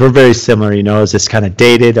is we're very similar, is this kind of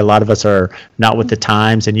dated. A lot of us are not with the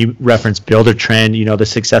times. And you reference builder trend, the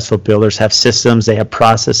successful builders have systems, they have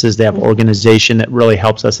processes, they have organization that really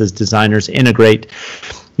helps us as designers integrate,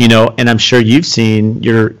 and I'm sure you've seen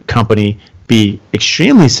your company be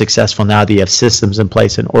extremely successful now that you have systems in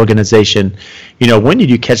place and organization. When did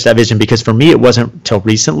you catch that vision? Because for me, it wasn't until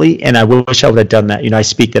recently, and I wish I would have done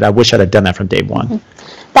that. I wish I'd have done that from day one.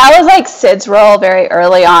 That was like Sid's role very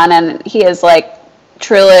early on, and he is like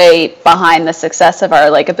truly behind the success of our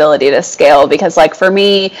like ability to scale, because like for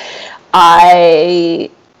me, I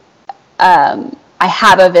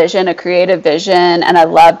have a vision, a creative vision, and I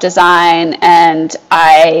love design,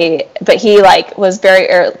 but he like was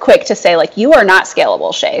very quick to say like, you are not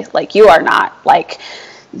scalable, Shea, like you are not, like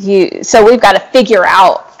so we've got to figure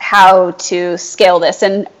out how to scale this.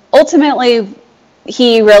 And ultimately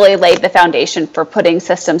he really laid the foundation for putting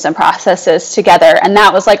systems and processes together. And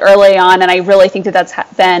that was like early on. And I really think that that's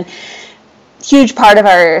been a huge part of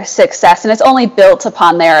our success. And it's only built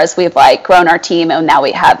upon there as we've like grown our team. And now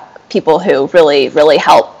we have people who really, really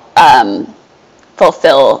help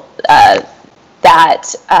fulfill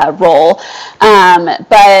that role.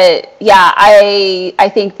 But yeah,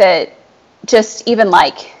 I think that just even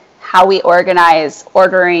like how we organize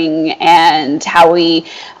ordering and how we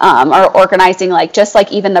are organizing, like just like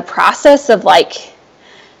even the process of like,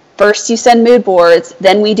 first you send mood boards,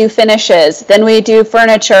 then we do finishes, then we do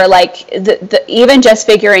furniture, like even just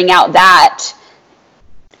figuring out that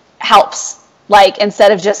helps, like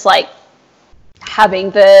instead of just like having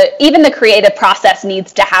even the creative process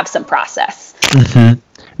needs to have some process. Mm-hmm.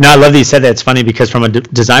 No, I love that you said that. It's funny because from a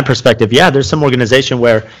design perspective, yeah, there's some organization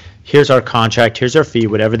where here's our contract, here's our fee,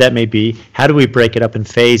 whatever that may be. How do we break it up in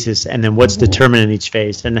phases? And then what's determined in each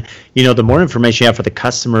phase? And, the more information you have for the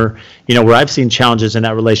customer, where I've seen challenges in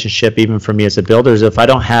that relationship, even for me as a builder, is if I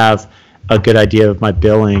don't have a good idea of my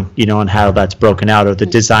billing, on how that's broken out, or the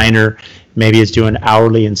designer maybe is doing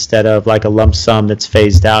hourly instead of like a lump sum that's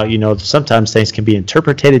phased out, sometimes things can be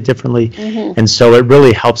interpreted differently. Mm-hmm. And so it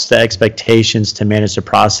really helps the expectations to manage the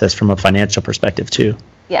process from a financial perspective too.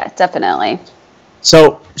 Yeah, definitely.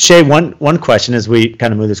 So Shea, one question as we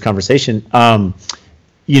kind of move this conversation, one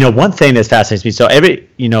thing that fascinates me,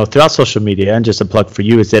 so throughout social media, and just a plug for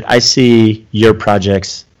you, is that I see your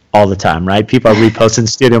projects all the time, right? People are reposting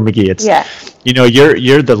Studio McGee. It's,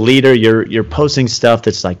 you're the leader, you're posting stuff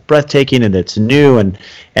that's like breathtaking and that's new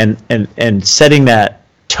and setting that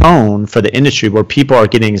tone for the industry where people are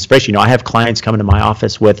getting inspiration. I have clients coming to my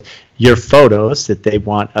office with your photos that they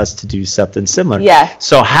want us to do something similar. Yeah.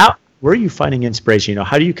 So where are you finding inspiration?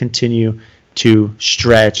 How do you continue to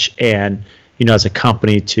stretch and, as a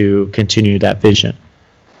company to continue that vision?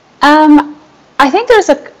 I think there's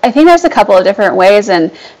a couple of different ways.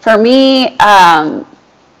 And for me, I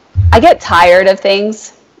get tired of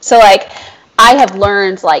things. So like I have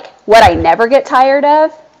learned like what I never get tired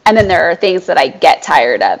of. And then there are things that I get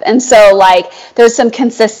tired of. And so like there's some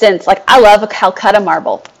consistency, like I love a Calcutta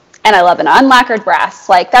marble and I love an unlacquered brass.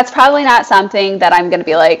 Like that's probably not something that I'm going to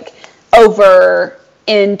be like over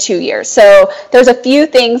in 2 years. So there's a few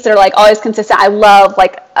things that are like always consistent. I love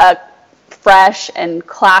like a fresh and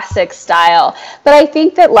classic style, but I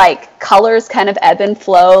think that like colors kind of ebb and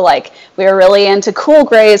flow. Like we were really into cool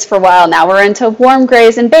grays for a while, now we're into warm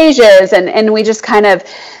grays and beiges, and we just kind of,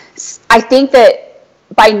 I think that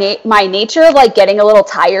by my nature of like getting a little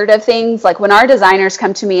tired of things, like when our designers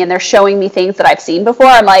come to me and they're showing me things that I've seen before,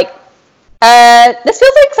 I'm like, this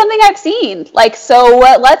feels like something I've seen, like, so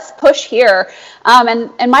let's push here.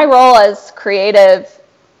 And my role as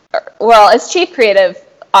as chief creative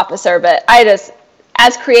officer, but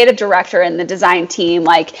as creative director in the design team,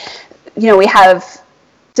 like, we have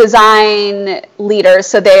design leaders,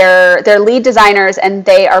 so they're lead designers and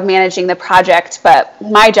they are managing the project, but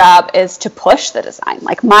my job is to push the design.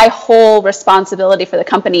 Like my whole responsibility for the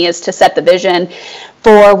company is to set the vision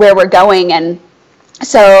for where we're going. And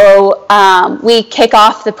so we kick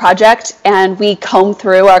off the project and we comb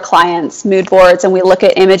through our clients' mood boards and we look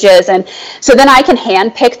at images. And so then I can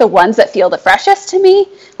hand pick the ones that feel the freshest to me.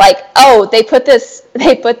 Like, oh, they put this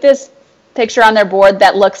picture on their board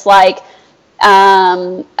that looks like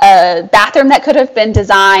a bathroom that could have been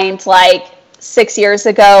designed like 6 years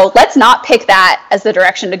ago. Let's not pick that as the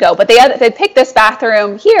direction to go. But they picked this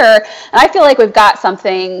bathroom here, and I feel like we've got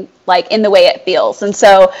something like in the way it feels. And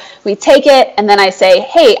so we take it, and then I say,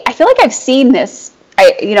 hey, I feel like I've seen this.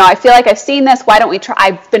 I feel like I've seen this. Why don't we try?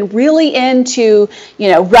 I've been really into,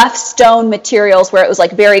 rough stone materials where it was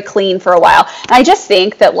like very clean for a while. And I just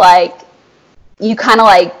think that like you kind of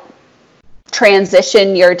like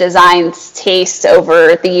transition your design's taste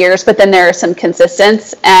over the years, but then there are some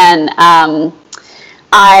consistency. And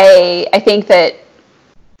I think that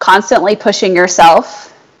constantly pushing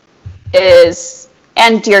yourself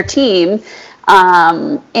and your team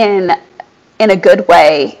in a good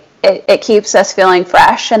way, it keeps us feeling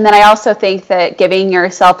fresh. And then I also think that giving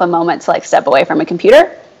yourself a moment to like step away from a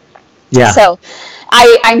computer. Yeah. So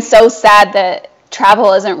I'm so sad that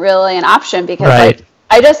travel isn't really an option, because like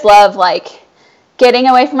I just love like getting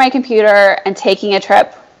away from my computer and taking a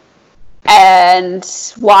trip and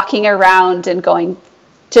walking around and going,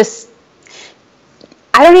 just,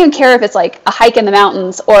 I don't even care if it's like a hike in the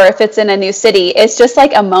mountains or if it's in a new city. It's just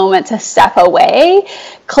like a moment to step away,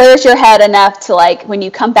 clears your head enough to like, when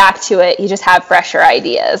you come back to it, you just have fresher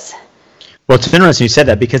ideas. Well, it's interesting you said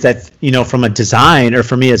that, because that, from a design, or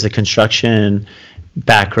for me as a construction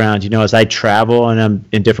background, as I travel and I'm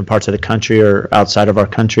in different parts of the country or outside of our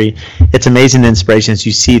country, it's amazing the inspirations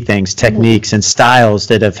you see, things, techniques and styles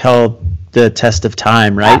that have held the test of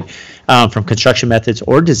time, right? Yeah. From construction methods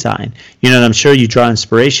or design, and I'm sure you draw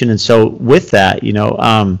inspiration. And so with that,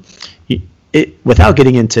 without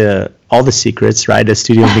getting into all the secrets, right, at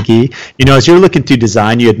Studio McGee, as you're looking through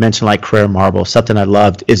design, you had mentioned like Carrara marble, something I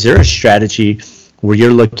loved. Is there a strategy where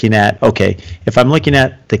you're looking at, okay, if I'm looking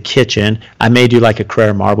at the kitchen, I may do like a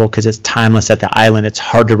Carrara marble because it's timeless at the island. It's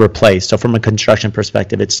hard to replace. So from a construction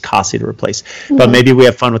perspective, it's costly to replace. Mm-hmm. But maybe we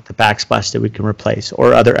have fun with the backsplash that we can replace,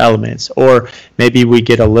 or other elements. Or maybe we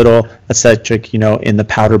get a little eccentric, in the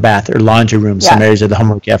powder bath or laundry room, some areas of the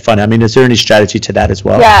homework you have fun. I mean, is there any strategy to that as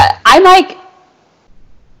well? Yeah, I'm a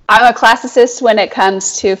classicist when it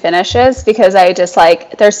comes to finishes, because I just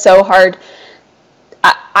like, they're so hard.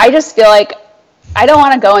 I just feel like I don't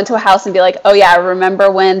want to go into a house and be like, oh yeah,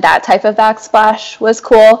 remember when that type of backsplash was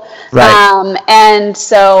cool? Right. And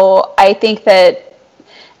so I think that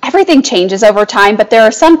everything changes over time, but there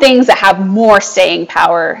are some things that have more staying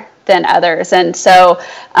power than others. And so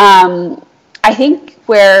I think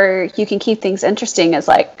where you can keep things interesting is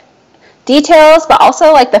like details, but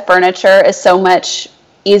also like the furniture is so much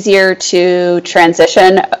easier to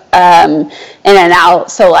transition in and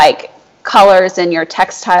out. So like colors in your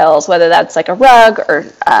textiles, whether that's like a rug or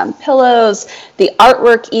pillows, the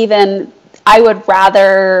artwork even, I would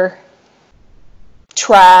rather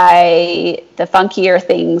try the funkier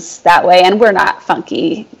things that way. And we're not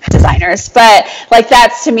funky designers, but like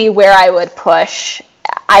that's to me where I would push.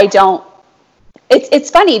 It's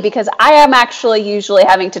funny because I am actually usually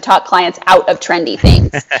having to talk clients out of trendy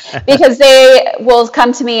things because they will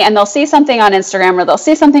come to me and they'll see something on Instagram or they'll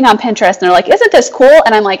see something on Pinterest and they're like, isn't this cool?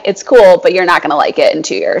 And I'm like, it's cool, but you're not going to like it in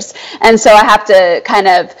 2 years. And so I have to kind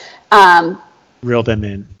of reel them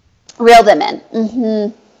in.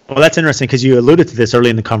 Mm-hmm. Well, that's interesting because you alluded to this early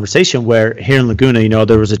in the conversation where here in Laguna,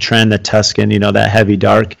 there was a trend that Tuscan, that heavy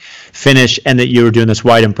dark finish, and that you were doing this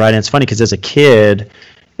white and bright. And it's funny because as a kid,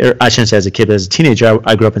 I shouldn't say as a kid, but as a teenager,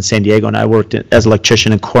 I grew up in San Diego and I worked as an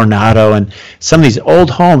electrician in Coronado. And some of these old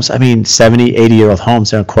homes, 70, 80-year-old homes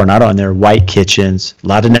there in Coronado, and they're white kitchens, a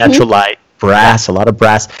lot of natural light, brass, a lot of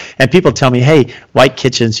brass. And people tell me, hey, white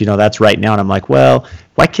kitchens, that's right now. And I'm like, well,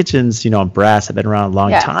 white kitchens, and brass have been around a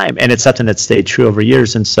long time. And it's something that's stayed true over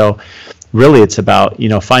years. And so really it's about,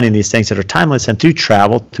 finding these things that are timeless, and through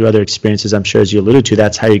travel, through other experiences, I'm sure as you alluded to,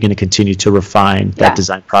 that's how you're going to continue to refine that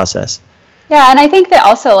design process. Yeah, and I think that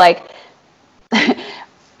also like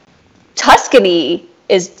Tuscany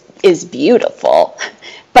is beautiful,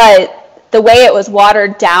 but the way it was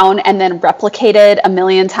watered down and then replicated a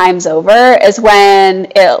million times over is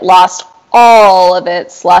when it lost all of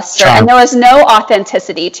its luster, and there was no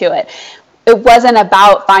authenticity to it. It wasn't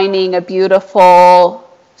about finding a beautiful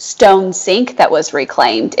stone sink that was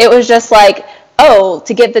reclaimed. It was just like, oh,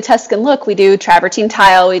 to give the Tuscan look, we do travertine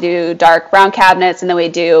tile, we do dark brown cabinets, and then we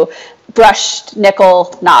do brushed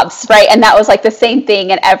nickel knobs, right? And that was like the same thing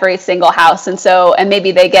in every single house. And so, and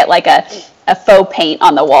maybe they get like a faux paint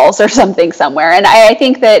on the walls or something somewhere. And I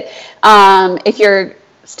think that if you're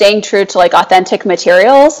staying true to like authentic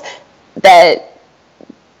materials,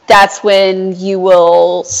 that's when you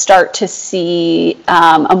will start to see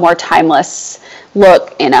a more timeless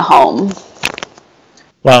look in a home.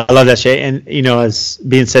 Well, I love that, Shea. And, as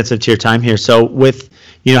being sensitive to your time here. So with,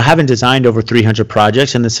 having designed over 300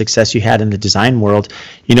 projects and the success you had in the design world,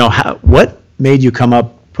 what made you come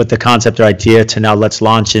up with the concept or idea to now let's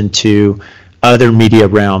launch into other media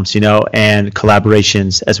realms, and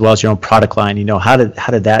collaborations as well as your own product line? How did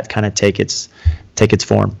that kind of take its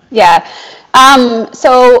form? Yeah.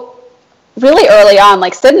 So really early on,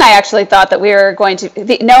 like Sid and I actually thought that we were going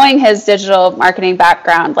to, knowing his digital marketing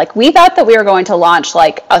background, like we thought that we were going to launch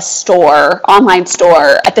like a online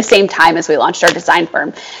store at the same time as we launched our design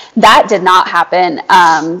firm. That did not happen.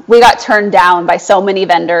 We got turned down by so many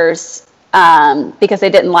vendors because they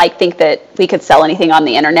didn't think that we could sell anything on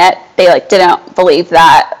the internet. They didn't believe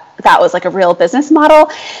that was like a real business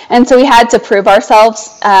model. And so we had to prove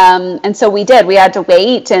ourselves. And so we did. We had to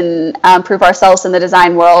wait and prove ourselves in the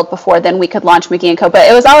design world before then we could launch McGee & Co. But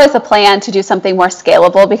it was always a plan to do something more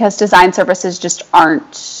scalable because design services just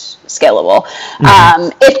aren't scalable. Mm-hmm.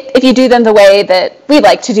 If you do them the way that we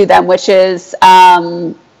like to do them, which is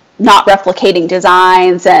not replicating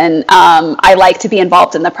designs, and I like to be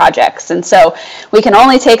involved in the projects. And so we can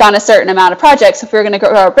only take on a certain amount of projects. If we were going to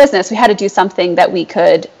grow our business, we had to do something that we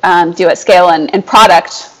could do at scale, and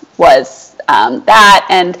product was that.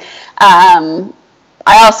 And I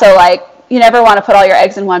also you never want to put all your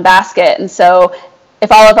eggs in one basket. And so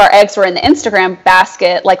if all of our eggs were in the Instagram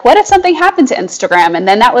basket, what if something happened to Instagram and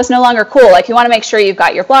then that was no longer cool? You want to make sure you've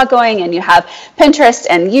got your blog going and you have Pinterest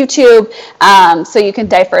and YouTube, so you can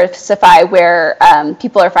diversify where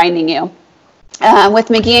people are finding you. With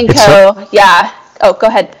McGee & Co. Yeah. Oh, go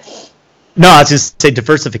ahead. No, I was just say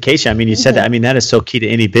diversification. I mean, you said that. I mean, that is so key to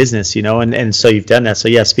any business, and so you've done that. So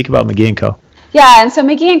yeah, speak about McGee & Co. Yeah, and so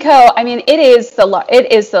McGee & Co., I mean, it is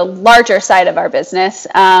the larger side of our business,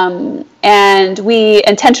 and we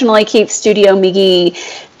intentionally keep Studio McGee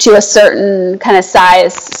to a certain kind of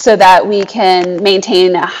size so that we can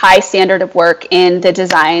maintain a high standard of work in the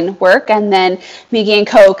design work, and then McGee &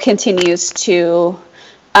 Co. continues to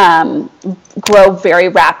grow very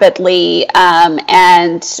rapidly,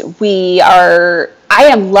 and I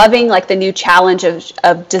am loving the new challenge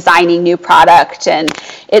of designing new product, and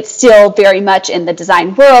it's still very much in the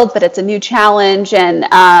design world, but it's a new challenge, and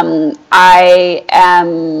I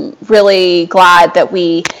am really glad that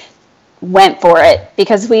we went for it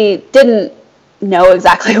because we didn't know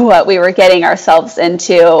exactly what we were getting ourselves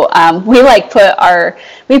into.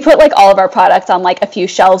 We put all of our products on a few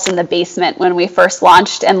shelves in the basement when we first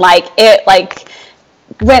launched, and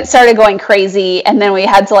started going crazy, and then we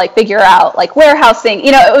had to figure out warehousing.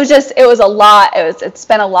 It was a lot. It's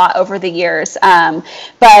been a lot over the years.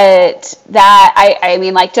 But that I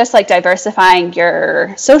mean just diversifying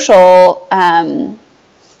your social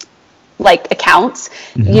accounts.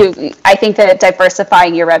 Mm-hmm. I think that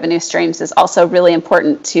diversifying your revenue streams is also really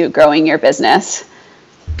important to growing your business.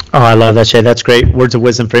 Oh, I love that, Shea. That's great. Words of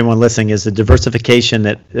wisdom for anyone listening is the diversification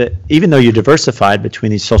that even though you're diversified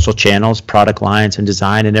between these social channels, product lines, and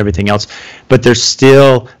design and everything else, but there's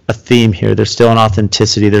still a theme here. There's still an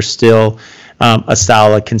authenticity. There's still a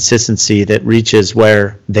style, a consistency that reaches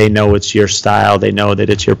where they know it's your style. They know that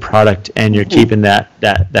it's your product, and you're keeping that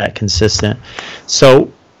consistent.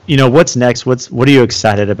 So, what's next? What are you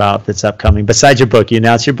excited about that's upcoming? Besides your book, you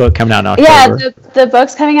announced your book coming out in October. Yeah, the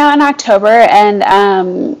book's coming out in October,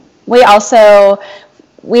 and we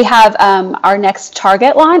have our next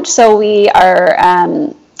Target launch. So we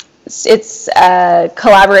are. It's a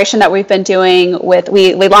collaboration that we've been doing with.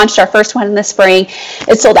 We launched our first one in the spring.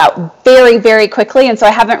 It sold out very, very quickly, and so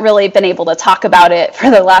I haven't really been able to talk about it for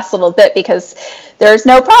the last little bit because there's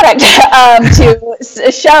no product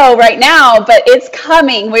to show right now, but it's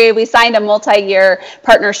coming. We signed a multi-year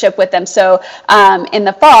partnership with them. So in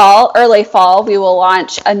the early fall, we will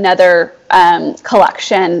launch another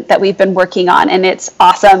collection that we've been working on, and it's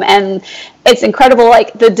awesome. And it's incredible,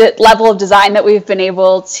 the level of design that we've been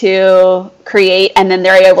able to create, and then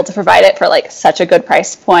they're able to provide it for such a good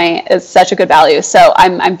price point. Is such a good value. So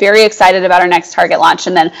I'm very excited about our next Target launch.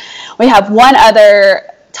 And then we have one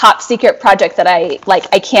other top secret project that I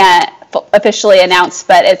can't officially announce,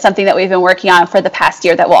 but it's something that we've been working on for the past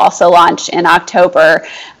year that will also launch in October.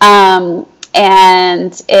 And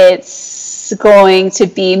it's going to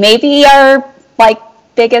be maybe our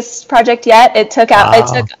biggest project yet. It took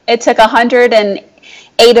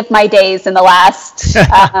 108 of my days in the last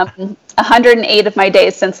 108 of my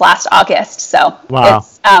days since last August. So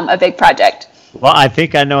It's a big project. Well, I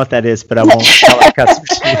think I know what that is, but I won't tell our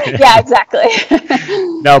customers. Yeah, exactly.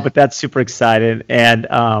 No, but that's super exciting. And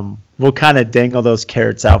we'll kind of dangle those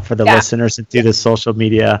carrots out for the listeners and do the social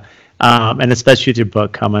media, and especially with your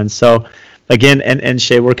book coming. So again, and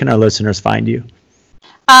Shea, where can our listeners find you?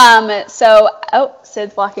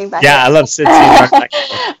 Sid's walking back. Yeah, I love Sid.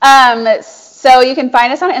 So you can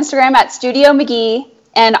find us on Instagram at Studio McGee,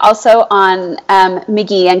 and also on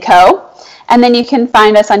McGee & Co. And then you can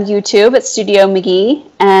find us on YouTube at Studio McGee.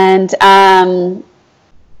 And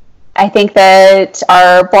I think that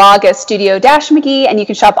our blog is Studio-McGee, and you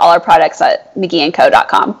can shop all our products at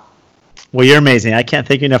McGeeandCo.com. Well, you're amazing. I can't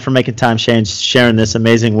thank you enough for making time, Shea, and sharing this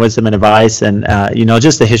amazing wisdom and advice and,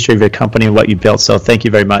 just the history of your company and what you built. So thank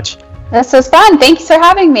you very much. This was fun. Thanks for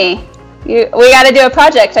having me. We got to do a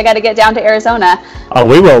project. I got to get down to Arizona. Oh,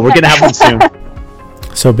 we will. We're going to have one soon.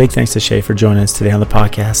 So big thanks to Shea for joining us today on the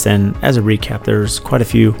podcast. And as a recap, there's quite a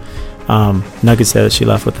few nuggets there that she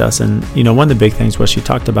left with us. And, one of the big things was she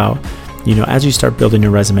talked about, as you start building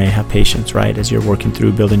your resume, have patience, right? As you're working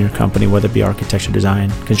through building your company, whether it be architecture,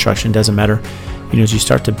 design, construction, doesn't matter. As you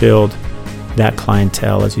start to build that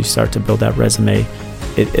clientele, as you start to build that resume,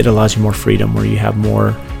 it allows you more freedom where you have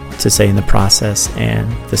more to say in the process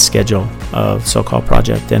and the schedule of so-called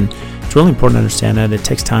project. And it's really important to understand that it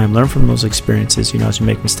takes time. Learn from those experiences. As you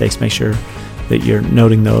make mistakes, make sure that you're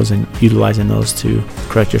noting those and utilizing those to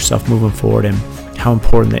correct yourself moving forward, and how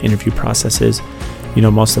important the interview process is.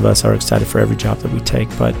 Most of us are excited for every job that we take,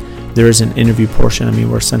 but there is an interview portion.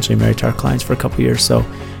 We're essentially married to our clients for a couple of years, so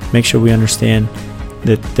make sure we understand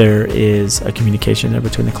that there is a communication there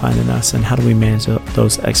between the client and us, and how do we manage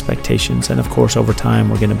those expectations. And of course, over time,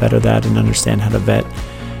 we're going to better that and understand how to vet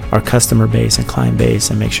our customer base and client base,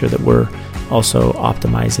 and make sure that we're also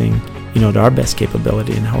optimizing, to our best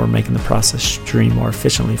capability, and how we're making the process stream more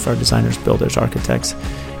efficiently for our designers, builders, architects,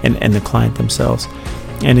 and the client themselves.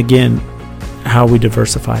 And again, how we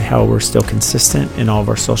diversify, how we're still consistent in all of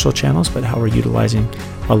our social channels, but how we're utilizing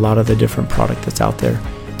a lot of the different product that's out there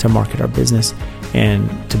to market our business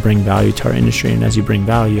and to bring value to our industry. And as you bring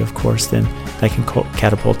value, of course, then that can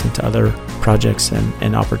catapult into other projects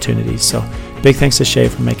and opportunities. So big thanks to Shea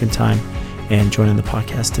for making time and joining the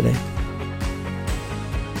podcast today.